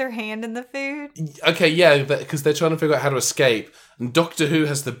sticks her hand in the food? Okay, yeah, because they're trying to figure out how to escape. And Doctor Who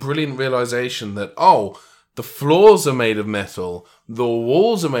has the brilliant realization that, the floors are made of metal, the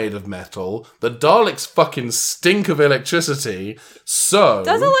walls are made of metal, the Daleks fucking stink of electricity, so...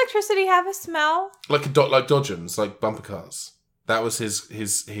 Does electricity have a smell? Like Dodgems, like bumper cars. That was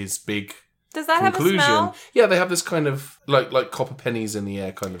his big... Does that conclusion. have a smell? Yeah, they have this kind of, like copper pennies in the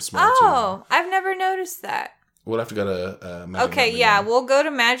air kind of smell to them. Oh, I've never noticed that. We'll have to go to Magic Okay, Mountain yeah, again. we'll go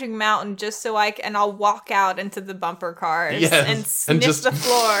to Magic Mountain just so I'll walk out into the bumper cars Yes, and and sniff just- the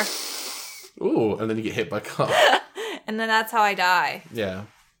floor. Ooh, and then you get hit by a car. And then that's how I die. Yeah.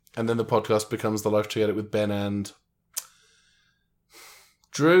 And then the podcast becomes The Life Together with Ben and...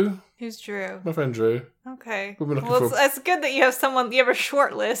 Drew? Who's Drew? My friend Drew. Okay. We've been looking Well, for- it's good that you have a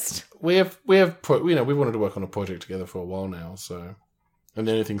short list. We wanted to work on a project together for a while now, so... And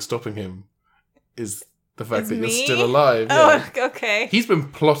the only thing stopping him is the fact It's that me? you're still alive. Yeah. Oh, okay. He's been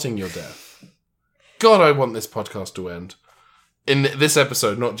plotting your death. God, I want this podcast to end. In this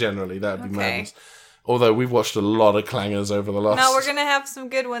episode, not generally. That would be Okay. madness. Although we've watched a lot of clangers over the last... No, we're gonna have some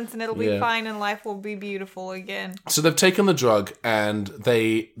good ones, and it'll be Yeah. fine, and life will be beautiful again. So they've taken the drug, and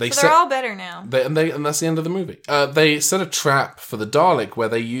they So they're all better now. and that's the end of the movie. They set a trap for the Dalek where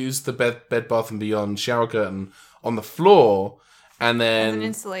they use the Bed Bath & Beyond shower curtain on the floor, and As an then...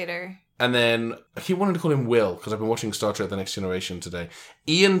 insulator. And then, he wanted to call him Will, because I've been watching Star Trek The Next Generation today.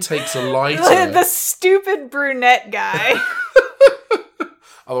 Ian takes a lighter... The stupid brunette guy.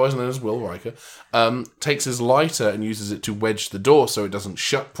 otherwise known as Will Riker, takes his lighter and uses it to wedge the door so it doesn't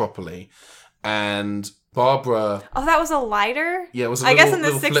shut properly. And Barbara... Oh, that was a lighter? Yeah, it was a I little, guess in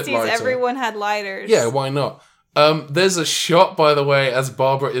the little flip 60s, lighter. everyone had lighters. Yeah, why not? There's a shot, by the way, as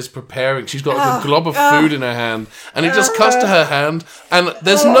Barbara is preparing. She's got like a glob of food in her hand, and it just cuts to her hand, and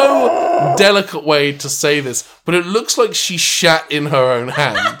there's no delicate way to say this, but it looks like she shat in her own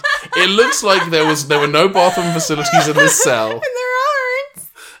hand. It looks like there were no bathroom facilities in this cell. And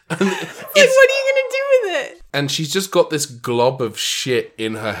there aren't. And What are you going to do with it? And she's just got this glob of shit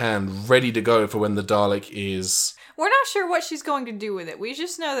in her hand, ready to go for when the Dalek is... We're not sure what she's going to do with it. We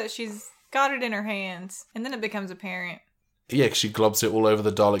just know that she's got it in her hands, and then it becomes apparent. Yeah, 'cause she globs it all over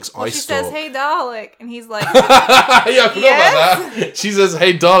the Dalek's eye She stalk. says, "Hey, Dalek," and he's like, Yeah, I forgot Yes? about that. She says,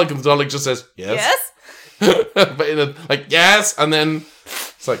 "Hey, Dalek," and the Dalek just says, "Yes." "Yes." But in a, like, yes, and then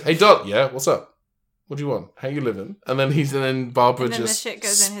it's like, "Hey, Dalek, yeah, what's up? What do you want? How you living?" And then Barbara And then just the shit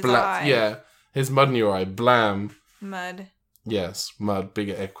goes in his eye. Yeah, his mud in your eye, blam. Mud. Yes, mud,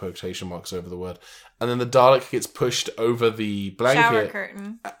 bigger air quotation marks over the word. And then the Dalek gets pushed over the blanket. Shower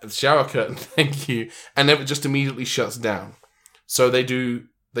curtain. Shower curtain, thank you. And then it just immediately shuts down. So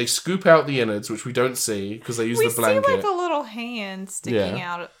they scoop out the innards, which we don't see because they use We the blanket. see like a little hand sticking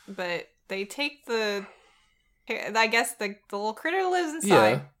Yeah. out, but they take I guess the little critter lives Yeah.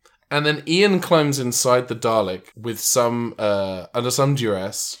 inside. And then Ian climbs inside the Dalek with some, under some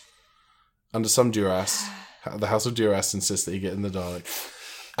duress. The House of Duress insists that he get in the Dalek.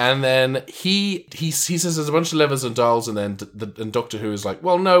 And then he says there's a bunch of levers and dials, and then and Doctor Who is like,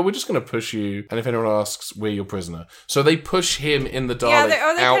 well, no, we're just going to push you, and if anyone asks, we're your prisoner. So they push him in the Dalek They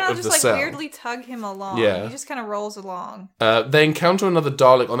out kind of of just the like cell. weirdly tug him along. Yeah. He just kind of rolls along. They encounter another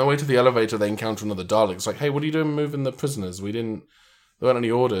Dalek. On their way to the elevator, they encounter another Dalek. It's like, hey, what are you doing moving the prisoners? There weren't any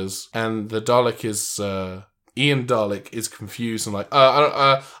orders. And the Dalek is... Ian Dalek is confused and like,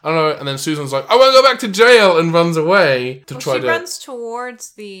 I don't know. And then Susan's like, I want to go back to jail, and runs away to try to... She runs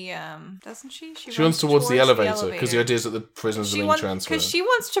towards the, doesn't she? She runs towards the elevator, because the idea is that the prisoners are being transferred. Because she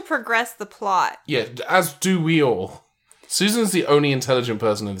wants to progress the plot. Yeah, as do we all. Susan's the only intelligent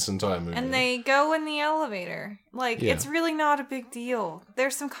person in this entire movie. And they go in the elevator. Like, Yeah. it's really not a big deal.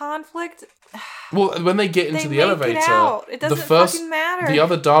 There's some conflict. Well, when they get into They the make elevator, it out. It doesn't fucking matter. The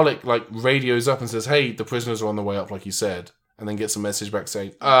other Dalek like radios up and says, "Hey, the prisoners are on the way up, like you said," and then gets a message back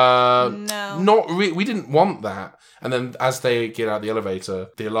saying, No. not we didn't want that." And then as they get out the elevator,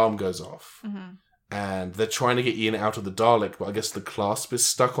 the alarm goes off, and they're trying to get Ian out of the Dalek, but I guess the clasp is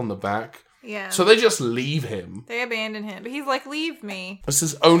stuck on the back. Yeah. So they just leave him. They abandon him. But he's like, leave me. It's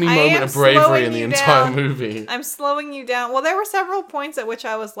his only I moment am of bravery slowing in the you entire down. movie. I'm slowing you down. Well, there were several points at which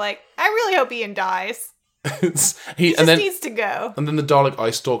I was like, I really hope Ian dies. He just needs to go. And then the Dalek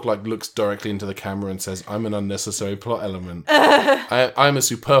eye stalk like looks directly into the camera and says, "I'm an unnecessary plot element. I'm a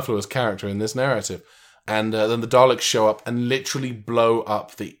superfluous character in this narrative." And then the Daleks show up and literally blow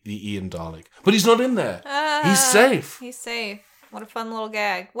up the Ian Dalek. But he's not in there. He's safe. He's safe. What a fun little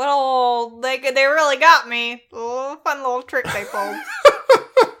gag. What old... They really got me. Fun little trick they pulled.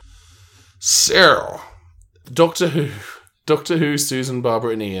 So, Doctor Who, Susan,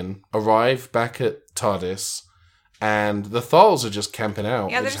 Barbara, and Ian arrive back at TARDIS, and the Thals are just camping out.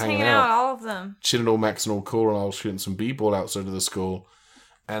 Yeah, they're just hanging out, all of them. Chilling all Max and all cool, and all shooting some b-ball outside of the school.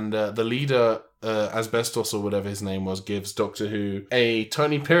 And the leader, Asbestos or whatever his name was, gives Doctor Who a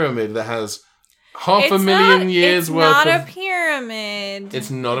tiny pyramid that has half a million years worth It's not of... a pyramid. It's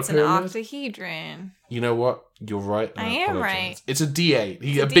not a pyramid? It's an octahedron. You know what? You're right. I am apologize. right. It's a D8.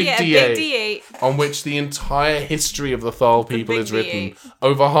 A Big big D8. on which the entire history of the Thal people big is written D8.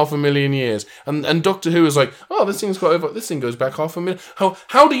 over 500,000 years. And Doctor Who is like, oh, this thing goes back 500,000.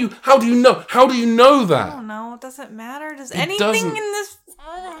 How do you know? How do you know I that? don't know. It doesn't matter. Does It anything doesn't- in this...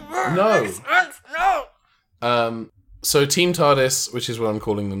 No. No. So Team TARDIS, which is what I'm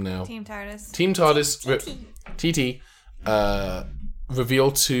calling them now. Team TARDIS. Team TARDIS, TT,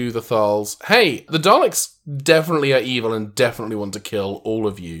 reveal to the Thals, hey, the Daleks definitely are evil and definitely want to kill all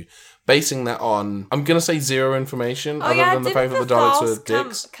of you. Basing that on, I'm going to say zero information, other than the fact that the Daleks are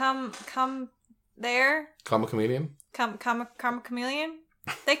dicks. Come there. Karma Chameleon? Karma Chameleon.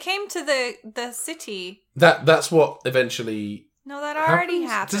 They came to the city. That's what eventually... No, that already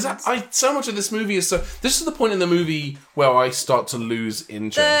happened. So much of this movie is so... This is the point in the movie where I start to lose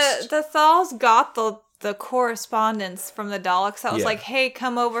interest. The Thals got the correspondence from the Daleks that was like, hey,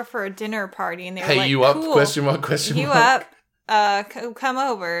 come over for a dinner party. And they were like, you up? cool. Question mark, question you mark. up? Come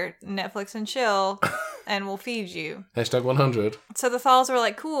over, Netflix and chill. and we'll feed you. Hashtag 100. So the Thals were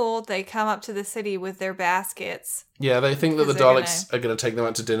like, cool. They come up to the city with their baskets. Yeah, they think that the 'Cause they're Daleks are going to take them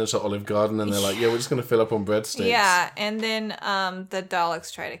out to dinner to Olive Garden, and they're like, yeah, we're just going to fill up on breadsticks. Yeah, and then the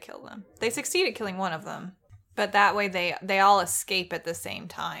Daleks try to kill them. They succeed at killing one of them. But that way they all escape at the same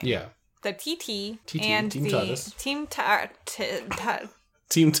time. Yeah. The TT Team and the TARDIS. Team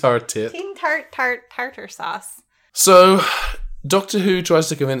Tartar Sauce. So, Doctor Who tries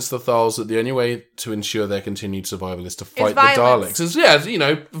to convince the Thals that the only way to ensure their continued survival is to fight the violence.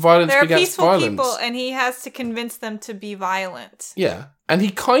 Daleks. Violence They're begets peaceful violence. people, and he has to convince them to be violent. Yeah, and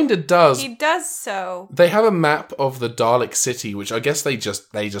he kind of does. He does so. They have a map of the Dalek city, which I guess they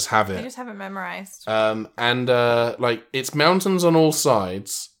just have They it. just have it memorized. It's mountains on all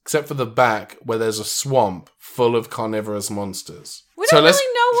sides, except for the back where there's a swamp full of carnivorous monsters. We don't really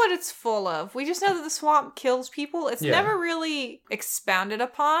know what it's full of. We just know that the swamp kills people. It's never really expounded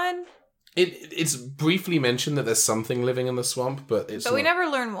upon. It's briefly mentioned that there's something living in the swamp, but we never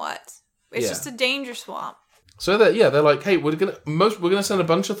learn what. It's just a danger swamp. So they're like, hey, we're gonna send a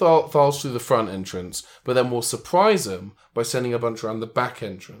bunch of Thals through the front entrance, but then we'll surprise them by sending a bunch around the back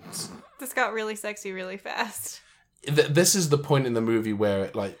entrance. This got really sexy really fast. This is the point in the movie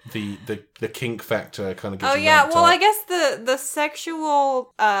where the kink factor kind of gets well, up. I guess the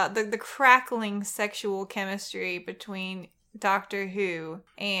sexual the crackling sexual chemistry between Doctor Who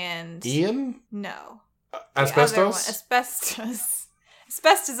and Ian? No. Asbestos? As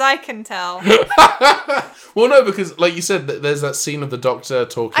best as I can tell. Well, no, because like you said, there's that scene of the Doctor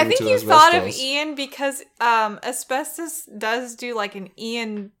talking to I think you Asbestos. thought of Ian because Asbestos does do like an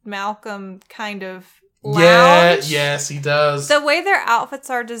Ian Malcolm kind of lounge. Yes, he does. The way their outfits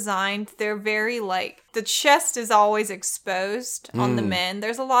are designed, they're very like, the chest is always exposed on the men.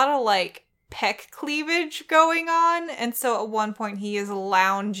 There's a lot of like peck cleavage going on, and so at one point he is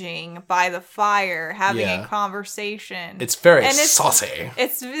lounging by the fire having a conversation. It's very saucy.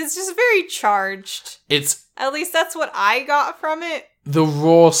 It's just very charged. At least that's what I got from it. The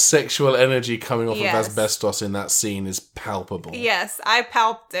raw sexual energy coming off of Yes. Asbestos in that scene is palpable. Yes, I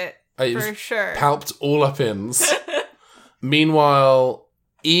palped it. For sure. Palped all up ins. Meanwhile,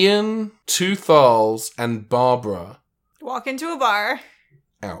 Ian, two Thals, and Barbara walk into a bar.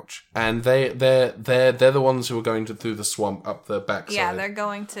 Ouch. And they're the ones who are going through the swamp up the backside. Yeah, they're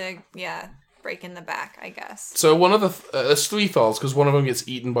going to break in the back, I guess. So one of there's three Thals because one of them gets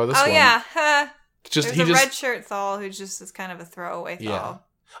eaten by the swamp. Oh yeah. There's a red shirt Thal who just is kind of a throwaway Thal. Yeah.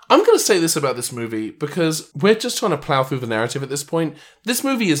 I'm going to say this about this movie because we're just trying to plow through the narrative at this point. This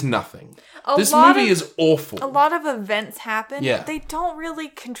movie is nothing. This movie is awful. A lot of events happen. Yeah. But they don't really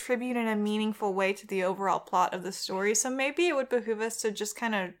contribute in a meaningful way to the overall plot of the story. So maybe it would behoove us to just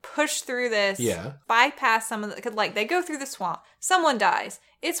kind of push through this. Yeah. Bypass some of the... Like, they go through the swamp. Someone dies.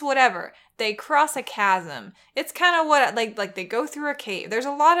 It's whatever. They cross a chasm. It's kind of what... Like they go through a cave. There's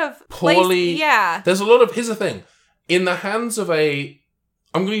a lot of... There's a lot of... Here's the thing. In the hands of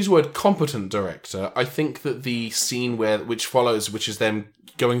I'm going to use the word competent director. I think that the scene which follows, which is them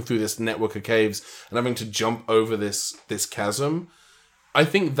going through this network of caves and having to jump over this chasm, I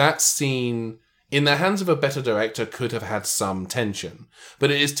think that scene, in the hands of a better director, could have had some tension.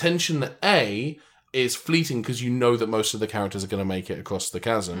 But it is tension that is fleeting because you know that most of the characters are going to make it across the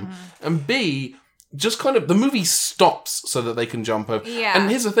chasm. Mm-hmm. And B, just kind of, the movie stops so that they can jump over. Yeah. And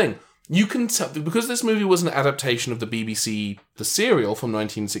here's the thing. You can tell, because this movie was an adaptation of the BBC, the serial from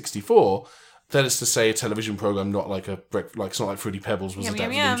 1964, that is to say a television program, not like it's not like Fruity Pebbles was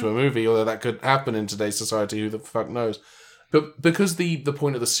adapted into a movie, although that could happen in today's society, who the fuck knows. But because the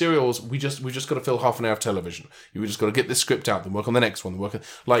point of the serials, we just got to fill half an hour of television. You just got to get this script out, then work on the next one,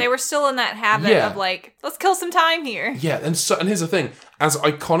 they were still in that habit of like, let's kill some time here. Yeah, and here's the thing: as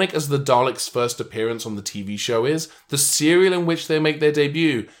iconic as the Daleks' first appearance on the TV show is, the serial in which they make their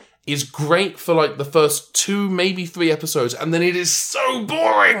debut is great for like the first 2, maybe 3 episodes, and then it is so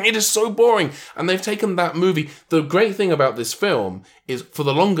boring. It is so boring. And they've taken that movie. The great thing about this film is, for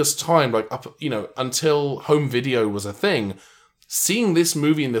the longest time, until home video was a thing, seeing this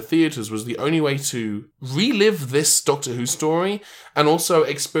movie in the theaters was the only way to relive this Doctor Who story and also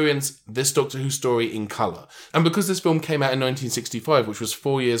experience this Doctor Who story in color. And because this film came out in 1965, which was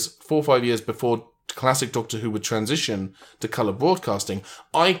 4 or 5 years before classic Doctor Who would transition to colour broadcasting,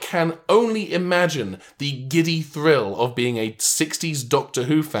 I can only imagine the giddy thrill of being a 60s Doctor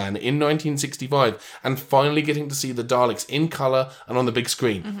Who fan in 1965 and finally getting to see the Daleks in colour and on the big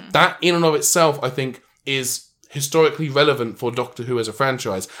screen. Mm-hmm. That in and of itself, I think, is historically relevant for Doctor Who as a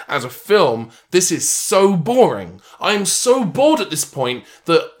franchise. As a film, this is so boring. I'm so bored at this point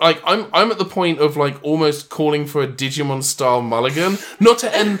that like, I'm at the point of, like, almost calling for a Digimon-style mulligan. Not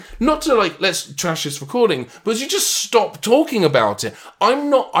to, like, let's trash this recording, but you just stop talking about it. I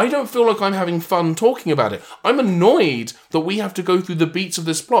don't feel like I'm having fun talking about it. I'm annoyed that we have to go through the beats of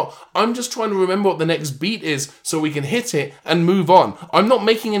this plot. I'm just trying to remember what the next beat is so we can hit it and move on. I'm not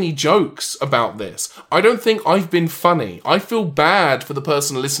making any jokes about this. I don't think I've been funny. I feel bad for the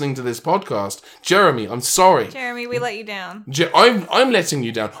person listening to this podcast. Jeremy, I'm sorry. Jeremy, we let you down. I'm letting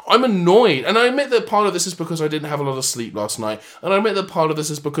you down. I'm annoyed. And I admit that part of this is because I didn't have a lot of sleep last night. And I admit that part of this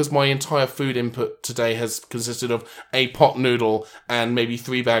is because my entire food input today has consisted of a pot noodle and maybe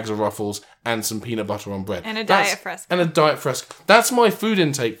 3 bags of Ruffles and some peanut butter on bread. And a Diet Fresca. And a Diet Fresca. That's my food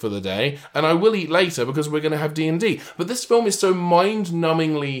intake for the day. And I will eat later because we're going to have D&D. But this film is so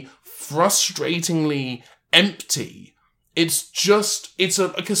mind-numbingly, frustratingly empty. It's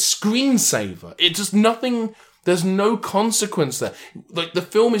like a screensaver. It's just nothing. There's no consequence there. Like, the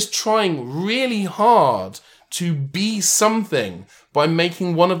film is trying really hard to be something by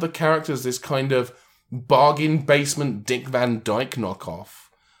making one of the characters this kind of bargain basement Dick Van Dyke knockoff.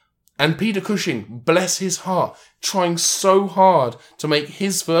 And Peter Cushing, bless his heart, trying so hard to make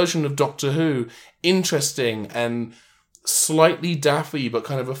his version of Doctor Who interesting and slightly daffy, but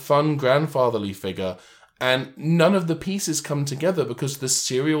kind of a fun grandfatherly figure. And none of the pieces come together because the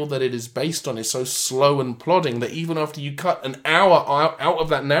serial that it is based on is so slow and plodding that even after you cut an hour out of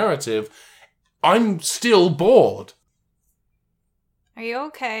that narrative, I'm still bored. Are you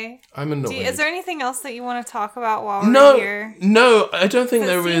okay? I'm annoyed. Is there anything else that you want to talk about while we're here? No, I don't think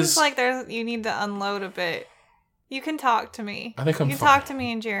there is. It seems like you need to unload a bit. You can talk to me. I think I'm fine. You can talk to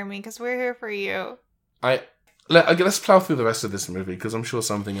me and Jeremy because we're here for you. Let's plow through the rest of this movie because I'm sure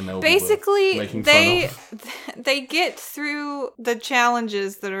something in there will basically be making fun of. They get through the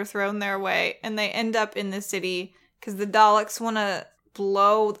challenges that are thrown their way and they end up in the city because the Daleks want to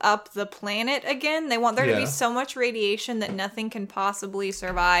blow up the planet again. They want there to be so much radiation that nothing can possibly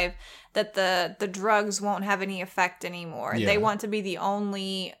survive, that the drugs won't have any effect anymore. They want to be the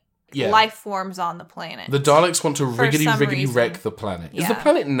only life forms on the planet. The Daleks want to riggedy wreck the planet. Is the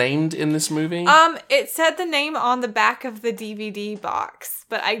planet named in this movie? It said the name on the back of the DVD box,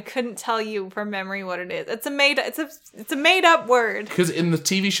 but I couldn't tell you from memory what it is. It's a made up word. Because in the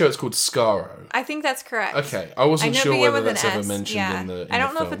TV show it's called Skaro. I think that's correct. Okay, I wasn't sure whether that's ever mentioned in the I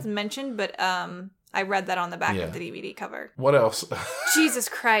don't know film. if it's mentioned, but I read that on the back of the DVD cover. What else? Jesus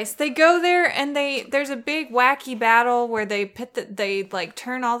Christ. They go there and there's a big wacky battle where they like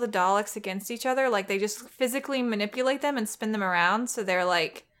turn all the Daleks against each other. Like they just physically manipulate them and spin them around. So they're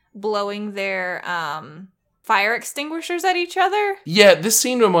like blowing their fire extinguishers at each other. Yeah, this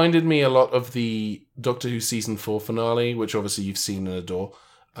scene reminded me a lot of the Doctor Who Season 4 finale, which obviously you've seen and adore.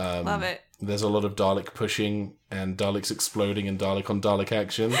 Love it. There's a lot of Dalek pushing and Daleks exploding and Dalek on Dalek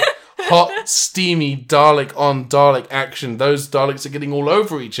action. Hot, steamy Dalek on Dalek action. Those Daleks are getting all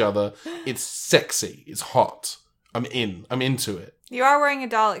over each other. It's sexy. It's hot. I'm into it. You are wearing a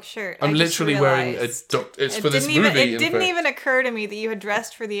Dalek shirt. I'm literally wearing a It's for this movie. It didn't even occur to me that you had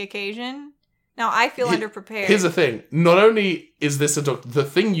dressed for the occasion. Now I feel underprepared. Here's the thing. Not only is this the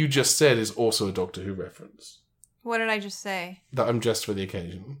thing you just said is also a Doctor Who reference. What did I just say? That I'm dressed for the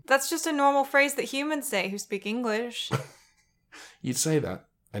occasion. That's just a normal phrase that humans say who speak English. You'd say that.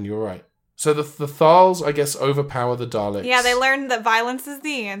 And you're right. So the Thals, I guess, overpower the Daleks. Yeah, they learned that violence is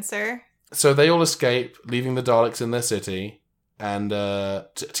the answer. So they all escape, leaving the Daleks in their city. And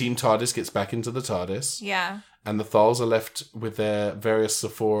Team TARDIS gets back into the TARDIS. Yeah. And the Thals are left with their various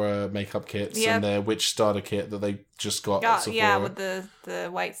Sephora makeup kits and their witch starter kit that they just got at Sephora. Yeah, with the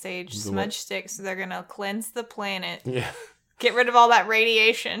white sage smudge sticks. So they're going to cleanse the planet. Yeah. Get rid of all that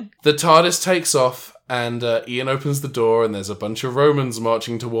radiation. The TARDIS takes off, and Ian opens the door, and there's a bunch of Romans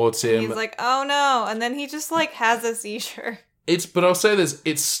marching towards him. And he's like, oh no. And then he just, like, has a seizure. But I'll say this,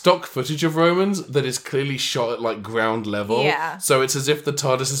 it's stock footage of Romans that is clearly shot at, like, ground level. Yeah. So it's as if the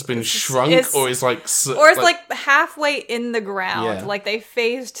TARDIS has been shrunk, or is, like... Or it's, like, halfway in the ground. Yeah. Like, they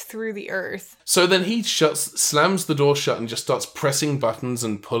phased through the earth. So then he slams the door shut and just starts pressing buttons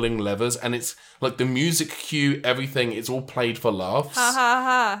and pulling levers, and it's, like, the music cue, everything, it's all played for laughs. Ha ha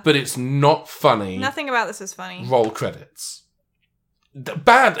ha. But it's not funny. Nothing about this is funny. Roll credits.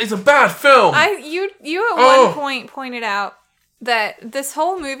 It's a bad film! You at one point pointed out that this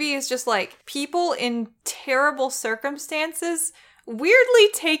whole movie is just like people in terrible circumstances weirdly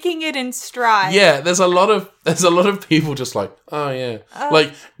taking it in stride. Yeah, there's a lot of people just like, oh yeah.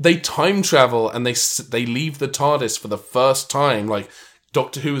 Like they time travel and they leave the TARDIS for the first time. Like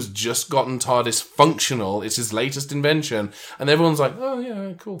Doctor Who has just gotten TARDIS functional. It's his latest invention. And everyone's like, oh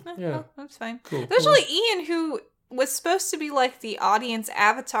yeah, cool. Yeah. That's fine. Cool. Especially Ian, who was supposed to be like the audience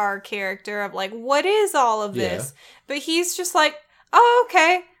avatar character of like, what is all of this? But he's just like, oh,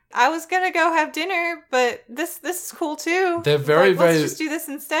 okay. I was gonna go have dinner, but this is cool too. They're very, let's just do this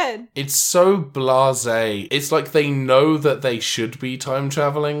instead. It's so blasé. It's like they know that they should be time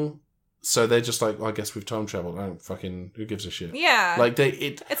traveling, so they're just like, well, I guess we've time traveled. I don't fucking, who gives a shit? Yeah. Like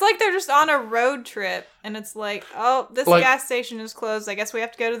it's like they're just on a road trip, and it's like, oh, this gas station is closed. I guess we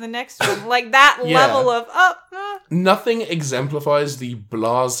have to go to the next one. Like that level of Nothing exemplifies the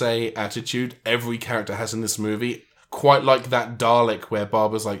blasé attitude every character has in this movie. Quite like that Dalek where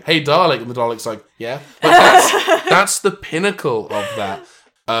Barbara's like, hey, Dalek, and the Dalek's like, yeah. Like, that's the pinnacle of that.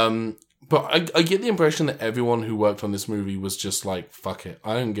 But I get the impression that everyone who worked on this movie was just like, fuck it,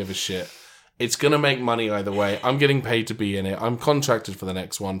 I don't give a shit. It's gonna make money either way. I'm getting paid to be in it. I'm contracted for the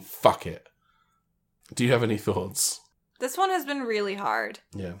next one. Fuck it. Do you have any thoughts? This one has been really hard.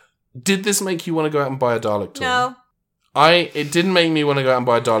 Yeah. Did this make you want to go out and buy a Dalek toy? No. It didn't make me want to go out and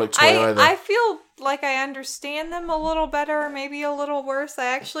buy a Dalek toy either. I feel like I understand them a little better, or maybe a little worse.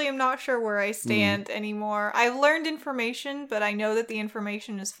 I actually am not sure where I stand anymore. I've learned information, but I know that the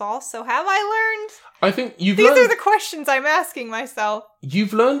information is false. So have I learned? I think these are the questions I'm asking myself.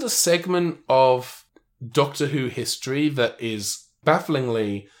 You've learned a segment of Doctor Who history that is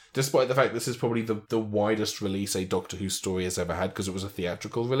bafflingly, despite the fact this is probably the widest release a Doctor Who story has ever had because it was a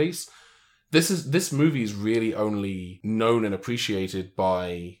theatrical release. This movie is really only known and appreciated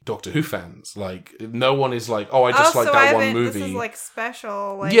by Doctor Who fans. Like, no one is like, oh, I just like that one movie. This is like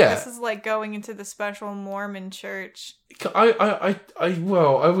special. Like, this is like going into the special Mormon church. I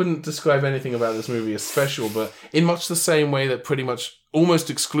wouldn't describe anything about this movie as special, but in much the same way that pretty much almost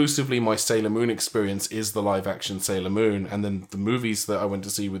exclusively my Sailor Moon experience is the live action Sailor Moon, and then the movies that I went to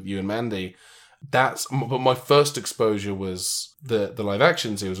see with you and Mandy. But my first exposure was the live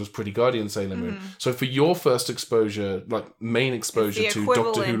action series was Pretty Guardian Sailor Moon. So for your first exposure, like main exposure to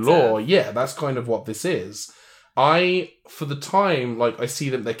Doctor Who lore, that's kind of what this is. For the time, like I see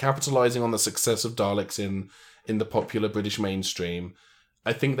that they're capitalizing on the success of Daleks in the popular British mainstream.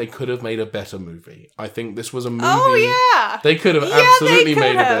 I think they could have made a better movie. I think this was a movie. Oh yeah, they could have absolutely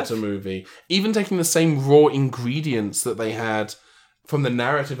made a better movie. Even taking the same raw ingredients that they had from the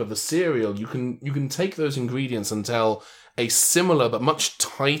narrative of the serial, you can take those ingredients and tell a similar but much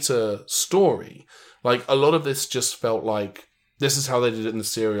tighter story. Like, a lot of this just felt like, this is how they did it in the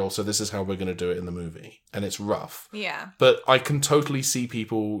serial, so this is how we're going to do it in the movie. And it's rough. Yeah. But I can totally see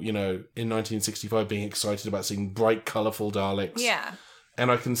people, in 1965 being excited about seeing bright, colourful Daleks. Yeah.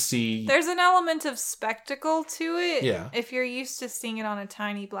 And I can see... There's an element of spectacle to it. Yeah. If you're used to seeing it on a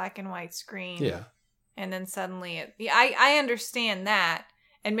tiny black and white screen. Yeah. And then suddenly I understand that.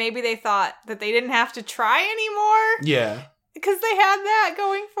 And maybe they thought that they didn't have to try anymore. Yeah. Because they had that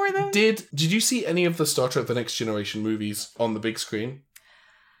going for them. Did you see any of the Star Trek The Next Generation movies on the big screen?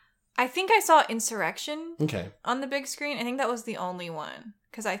 I think I saw Insurrection on the big screen. I think that was the only one.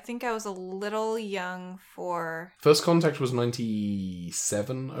 Because I think I was a little young for... First Contact was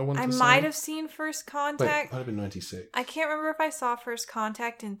 97, I want to say. I might have seen First Contact. Wait, might have been 96. I can't remember if I saw First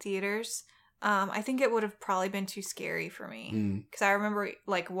Contact in theaters. I think it would have probably been too scary for me. Because I remember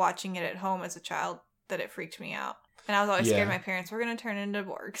like watching it at home as a child that it freaked me out. And I was always scared my parents were going to turn into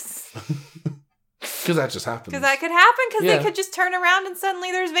Borgs. Because that just happens. Because that could happen. Because they could just turn around and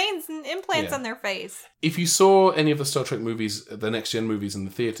suddenly there's veins and implants on their face. If you saw any of the Star Trek movies, the Next Gen movies in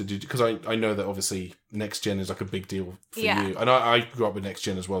the theatre, because I know that obviously Next Gen is like a big deal for you. And I grew up with Next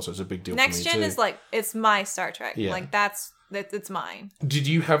Gen as well, so it's a big deal for me too. Next Gen is like, it's my Star Trek. Yeah. Like it's mine. Did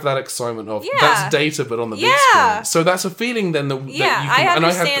you have that excitement of, that's Data but on the big screen? So that's a feeling then that you can... I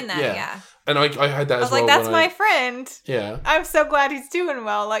understand that. And I had that as well. I was like, that's my friend. Yeah. I'm so glad he's doing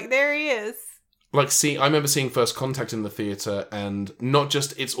well. Like, there he is. Like, I remember seeing First Contact in the theatre, and not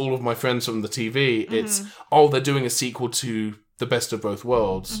just it's all of my friends from the TV, it's, they're doing a sequel to The Best of Both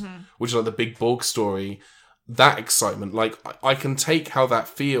Worlds, which is like the big Borg story. That excitement, like, I can take how that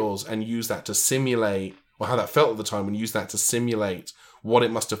feels and use that to simulate, or how that felt at the time, and use that to simulate what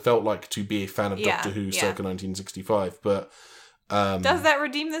it must have felt like to be a fan of Doctor Who circa 1965. But... does that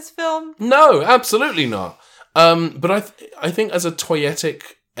redeem this film? No, absolutely not. But I think as a toyetic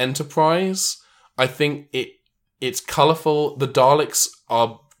enterprise... I think it's colourful. The Daleks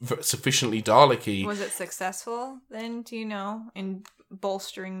are sufficiently Dalek-y. Was it successful then, do you know, in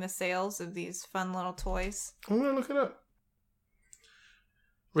bolstering the sales of these fun little toys? I'm going to look it up.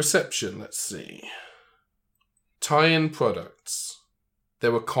 Reception, let's see. Tie-in products.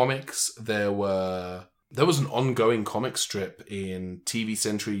 There were comics. There was an ongoing comic strip in TV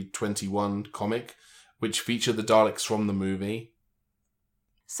Century 21 comic, which featured the Daleks from the movie.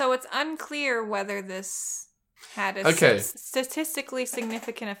 So it's unclear whether this had a statistically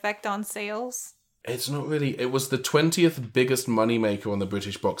significant effect on sales. It's not really. It was the 20th biggest moneymaker on the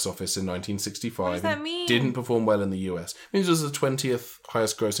British box office in 1965. What does that mean? Didn't perform well in the US. It means it was the 20th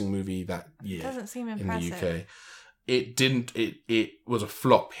highest grossing movie that year. Doesn't seem in impressive. the UK. It didn't. It was a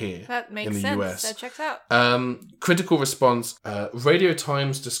flop here. That makes in the sense. US. That checks out. Critical response. Radio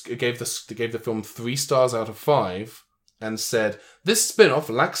Times just gave the film 3 stars out of 5. And said, this spin-off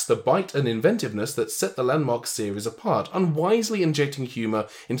lacks the bite and inventiveness that set the landmark series apart, unwisely injecting humour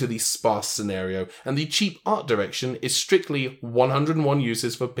into the sparse scenario, and the cheap art direction is strictly 101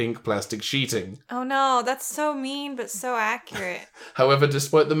 uses for pink plastic sheeting. Oh no, that's so mean, but so accurate. However,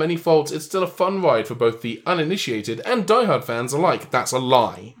 despite the many faults, it's still a fun ride for both the uninitiated and diehard fans alike. That's a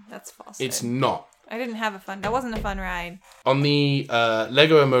lie. That's false. It's not. I didn't have that wasn't a fun ride. On the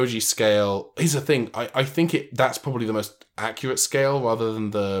Lego emoji scale, here's the thing. I think that's probably the most accurate scale rather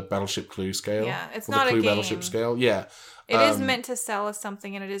than the Battleship Clue scale. Yeah, it's or not the Clue a game. Battleship scale. Yeah. It is meant to sell us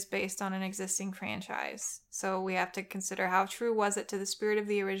something, and it is based on an existing franchise. So we have to consider how true was it to the spirit of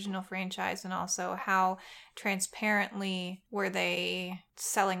the original franchise, and also how transparently were they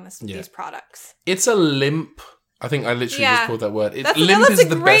selling these products. It's a limp. I think I literally just pulled that word. That's limp is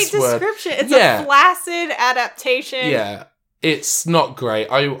the best word. That's a great description. It's a flaccid adaptation. Yeah. It's not great.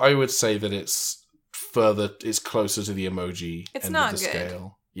 I would say that it's closer to the emoji end of the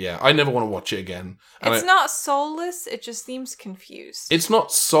scale. Yeah, I never want to watch it again. And it's not soulless, it just seems confused. It's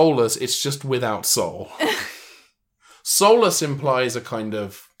not soulless, it's just without soul. Soulless implies a kind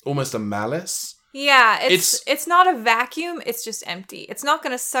of, almost a malice. Yeah, it's not a vacuum, it's just empty. It's not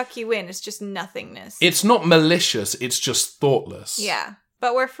going to suck you in, it's just nothingness. It's not malicious, it's just thoughtless. Yeah,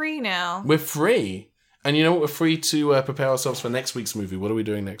 but we're free now. We're free. And you know what? We're free to prepare ourselves for next week's movie. What are we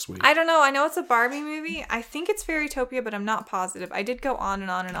doing next week? I don't know. I know it's a Barbie movie. I think it's Fairytopia, but I'm not positive. I did go on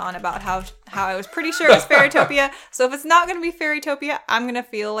and on and on about how I was pretty sure it was Fairytopia. So if it's not going to be Fairytopia, I'm going to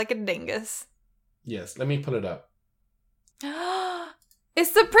feel like a dingus. Yes, let me pull it up.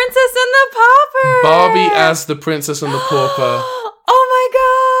 It's the Princess and the Pauper! Barbie as the Princess and the Pauper. Oh my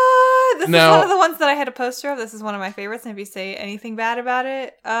god! This Now, is one of the ones that I had a poster of. This is one of my favorites. And if you say anything bad about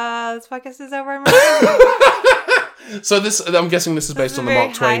it, this podcast is over. So I'm guessing this is based on the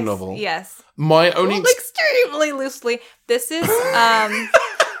Mark Twain novel. Yes. My only extremely loosely. This is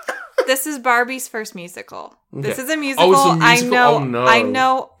this is Barbie's first musical. Okay. This is a musical. Oh, it's a musical. I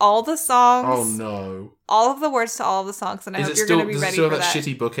know all the songs. Oh no. All of the words to all of the songs, and I hope you're going to be ready for that. Does it still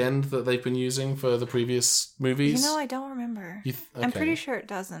have that shitty bookend that they've been using for the previous movies? You know, I don't remember. Okay. I'm pretty sure it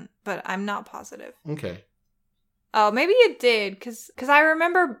doesn't, but I'm not positive. Okay. Oh, maybe it did, because I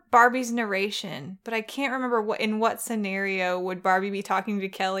remember Barbie's narration, but I can't remember in what scenario would Barbie be talking to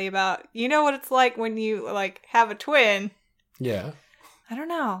Kelly about, you know what it's like when you, have a twin? Yeah. I don't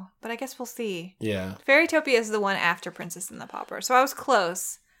know, but I guess we'll see. Yeah. Fairytopia is the one after Princess and the Pauper, so I was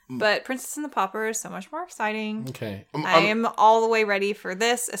close. But Princess and the Pauper is so much more exciting. Okay. I am all the way ready for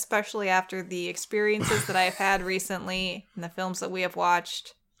this, especially after the experiences that I have had recently and the films that we have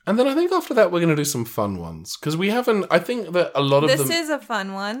watched. And then I think after that we're going to do some fun ones. Because we haven't... I think that a lot of them... This is a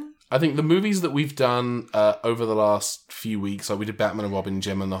fun one. I think the movies that we've done over the last few weeks, like we did Batman and Robin,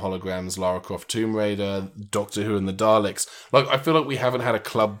 Gem and the Holograms, Lara Croft, Tomb Raider, Doctor Who and the Daleks. I feel like we haven't had a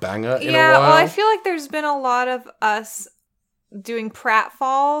club banger in a while. Yeah, well, I feel like there's been a lot of us doing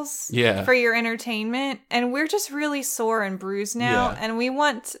pratfalls for your entertainment, and we're just really sore and bruised now, and we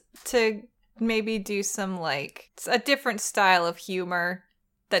want to maybe do some a different style of humor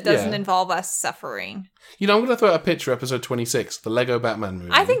that doesn't involve us suffering. I'm going to throw out a picture, episode 26, the Lego Batman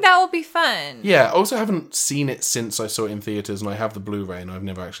movie. I think that will be fun. Yeah, I also haven't seen it since I saw it in theaters, and I have the Blu-ray, and I've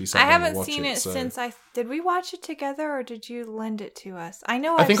never actually sat down and watched it. I haven't seen it since did we watch it together, or did you lend it to us? I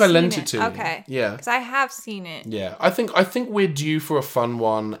know I think I lent it to you. Okay. Yeah. Because I have seen it. Yeah. I think we're due for a fun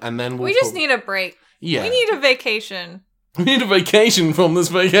one, and then we just need a break. Yeah. We need a vacation. We need a vacation from this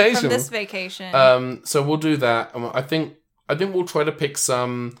vacation. So we'll do that. I think we'll try to pick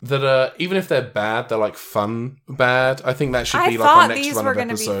some that are, even if they're bad, they're fun bad. I think that should be our next run of episodes. I thought these were going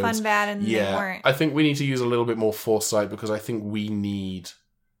to be fun bad, and they weren't. I think we need to use a little bit more foresight, because I think we need...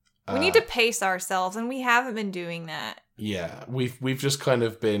 we need to pace ourselves, and we haven't been doing that. Yeah, we've just kind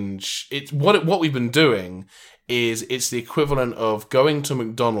of been... What we've been doing is it's the equivalent of going to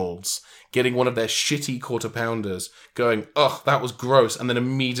McDonald's, getting one of their shitty quarter pounders, going, ugh, that was gross, and then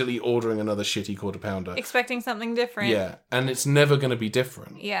immediately ordering another shitty quarter pounder. Expecting something different. Yeah, and it's never going to be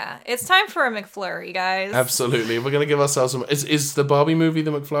different. Yeah, it's time for a McFlurry, guys. Absolutely. We're going to give ourselves some... Is the Barbie movie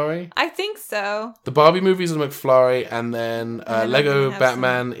the McFlurry? I think so. The Barbie movie is the McFlurry, and then Lego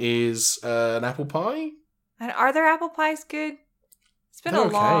Batman is an apple pie? And are there apple pies good? It's been They're a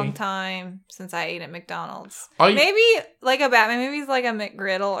okay. long time since I ate at McDonald's. I- Maybe like a Batman. Maybe it's like a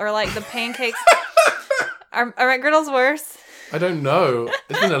McGriddle or like the pancakes. Are McGriddles worse? I don't know.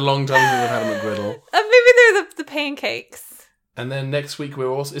 It's been a long time since I've had a McGriddle. Maybe they're the pancakes. And then next week we're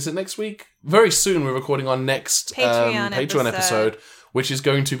also... Is it next week? Very soon we're recording our next Patreon episode, which is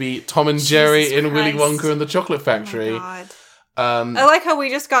going to be Tom and Jerry Jesus in Willy Christ. Wonka and the Chocolate Factory. Oh my God. I like how we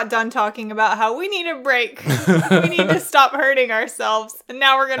just got done talking about how we need a break. We need to stop hurting ourselves. And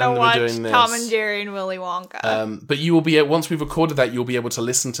now we're going to watch Tom and Jerry and Willy Wonka. But you will be, once we've recorded that, you'll be able to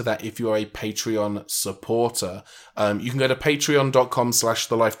listen to that if you are a Patreon supporter. You can go to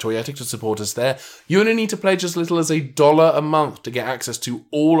patreon.com/thelifetoyetic to support us there. You only need to pledge as little as $1 a month to get access to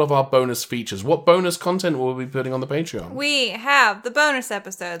all of our bonus features. What bonus content will we be putting on the Patreon? We have the bonus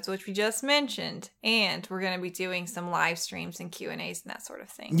episodes, which we just mentioned. And we're going to be doing some live streams and Q&As and that sort of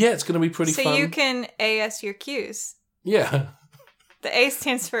thing. Yeah, it's going to be pretty fun. So you can AS your Qs. Yeah. The A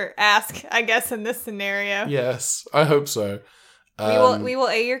stands for ask, I guess, in this scenario. Yes, I hope so. We will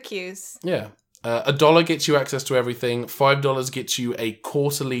A your Qs. Yeah. $1 gets you access to everything. $5 gets you a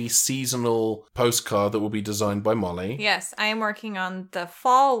quarterly seasonal postcard that will be designed by Molly. Yes, I am working on the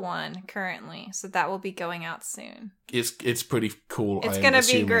fall one currently, so that will be going out soon. It's pretty cool. It's going to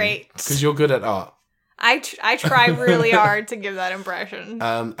be great. Because you're good at art. I try really hard to give that impression.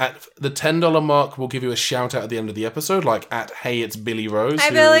 At the $10 mark, we'll give you a shout out at the end of the episode, like at Hey, it's Billy Rose, Hi,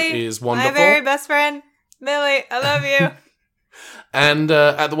 who Billy. is wonderful. My very best friend, Billy. I love you. And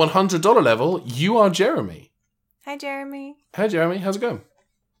at the $100 level, you are Jeremy. Hi, Jeremy. Hi, Jeremy. How's it going?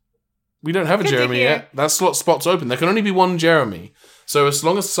 We don't have a Good to Jeremy hear. yet. That spot's open. There can only be one Jeremy. So as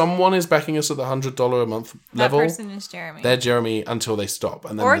long as someone is backing us at the $100 a month level, That person is Jeremy. they're Jeremy until they stop,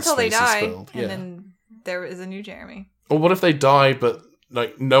 and then or the until they space is die, filled. and then there is a new Jeremy. Or what if they die, but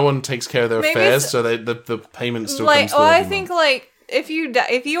like no one takes care of their Maybe affairs, it's- so the payment still Like, comes through. well, I every think month. like if you die,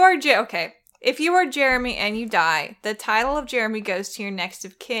 if you are if you are Jeremy and you die, the title of Jeremy goes to your next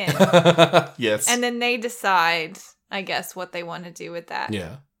of kin, Yes. and then they decide, I guess, what they want to do with that.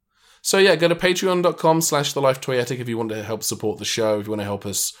 Yeah. So yeah, go to patreon.com/thelifetoyetic if you want to help support the show, if you want to help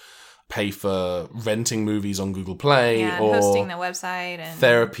us pay for renting movies on Google Play Yeah, and or hosting the website and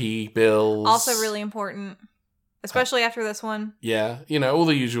therapy bills. Also really important, especially after this one. Yeah, all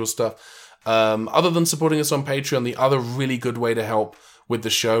the usual stuff. Other than supporting us on Patreon, the other really good way to help with the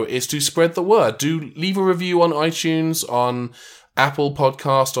show is to spread the word. Do leave a review on iTunes, on Apple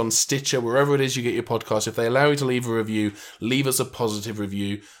Podcast, on Stitcher, wherever it is you get your podcast. If they allow you to leave a review, leave us a positive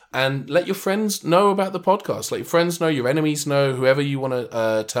review and let your friends know about the podcast. Let your friends know, your enemies know, whoever you want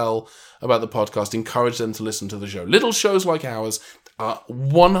to tell about the podcast. Encourage them to listen to the show. Little shows like ours are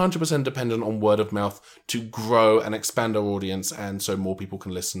 100% dependent on word of mouth to grow and expand our audience, and so more people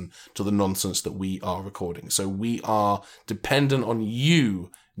can listen to the nonsense that we are recording. So we are dependent on you,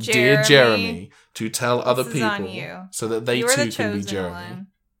 dear Jeremy, to tell other This is on people you. so that they You are the too can be chosen Jeremy. one.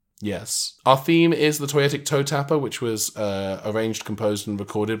 Yes. Our theme is the Toyetic Toe Tapper, which was arranged, composed, and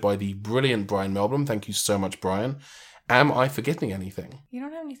recorded by the brilliant Brian Melbourne. Thank you so much, Brian. Am I forgetting anything? You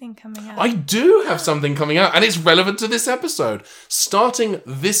don't have anything coming out. I do have something coming out, and it's relevant to this episode. Starting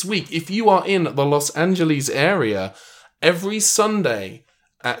this week, if you are in the Los Angeles area, every Sunday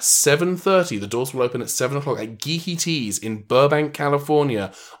at 7:30, the doors will open at 7 o'clock at Geeky Teas in Burbank,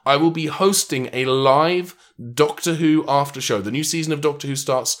 California. I will be hosting a live Doctor Who after show. The new season of Doctor Who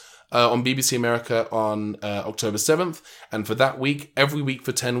starts on BBC America on October 7th, and for that week, every week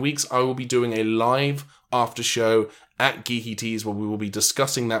for 10 weeks, I will be doing a live after show at Geeky Teas where we will be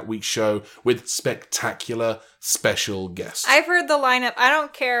discussing that week's show with spectacular special guests. I've heard the lineup. I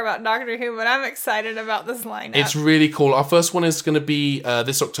don't care about Doctor Who, but I'm excited about this lineup. It's really cool. Our first one is going to be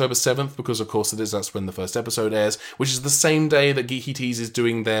this October 7th, because of course that's when the first episode airs, which is the same day that Geeky Teas is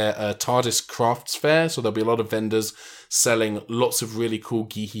doing their TARDIS Crafts Fair, so there'll be a lot of vendors selling lots of really cool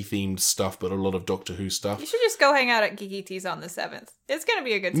geeky themed stuff, but a lot of Doctor Who stuff. You should just go hang out at Geeky Teas on the 7th. It's going to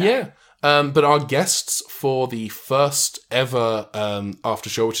be a good time. Yeah. But our guests for the first ever after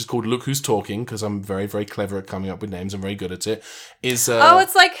show, which is called Look Who's Talking, because I'm very, very clever at coming up with names, I'm very good at it, is...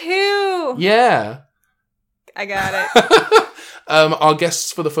 it's like Who? Yeah. I got it. Our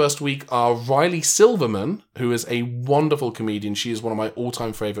guests for the first week are Riley Silverman, who is a wonderful comedian. She is one of my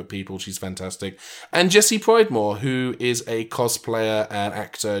all-time favourite people. She's fantastic. And Jessie Pridemore, who is a cosplayer and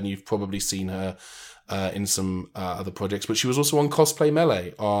actor, and you've probably seen her in some other projects, but she was also on Cosplay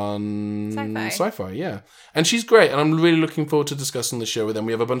Melee on Sci-Fi, yeah. And she's great, and I'm really looking forward to discussing the show with them.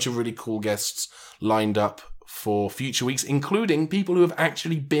 We have a bunch of really cool guests lined up for future weeks, including people who have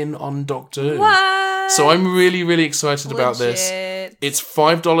actually been on Doctor Who. What? So I'm really, really excited about this. Legit. It's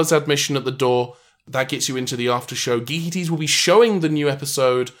 $5 admission at the door. That gets you into the after show. Geeky Teas will be showing the new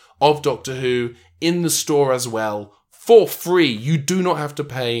episode of Doctor Who in the store as well, for free. You do not have to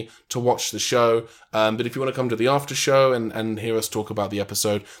pay to watch the show. But if you want to come to the after show and hear us talk about the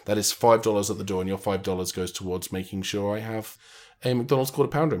episode, that is $5 at the door, and your $5 goes towards making sure I have a McDonald's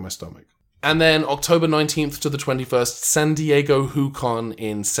Quarter Pounder in my stomach. And then October 19th to the 21st, San Diego WhoCon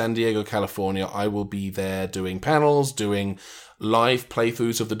in San Diego, California. I will be there doing panels, doing live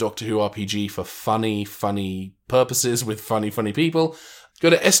playthroughs of the Doctor Who RPG for funny purposes with funny people.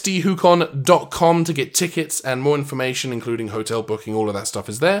 Go to sdwhocon.com to get tickets and more information, including hotel booking. All of that stuff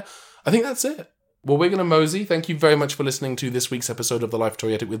is there. I think that's it. Well, we're going to mosey. Thank you very much for listening to this week's episode of The Life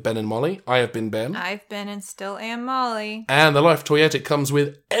Toyetic with Ben and Molly. I have been Ben. I've been and still am Molly. And The Life Toyetic comes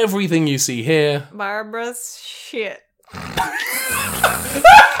with everything you see here. Barbara's shit.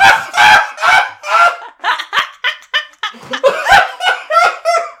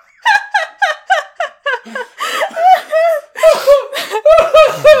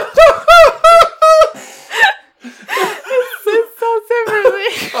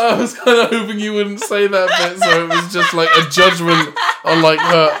 I was kind of hoping you wouldn't say that bit, so it was just like a judgment on like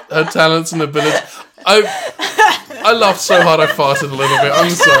her talents and ability. I laughed so hard I farted a little bit. I'm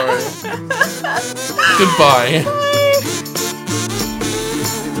sorry. Goodbye.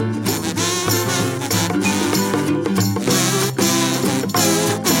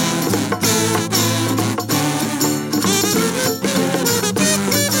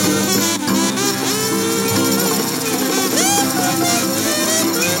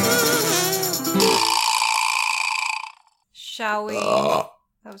 Shall we? That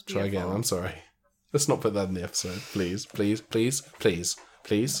was beautiful. Try again. I'm sorry. Let's not put that in the episode. Please.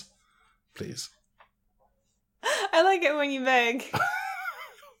 I like it when you beg.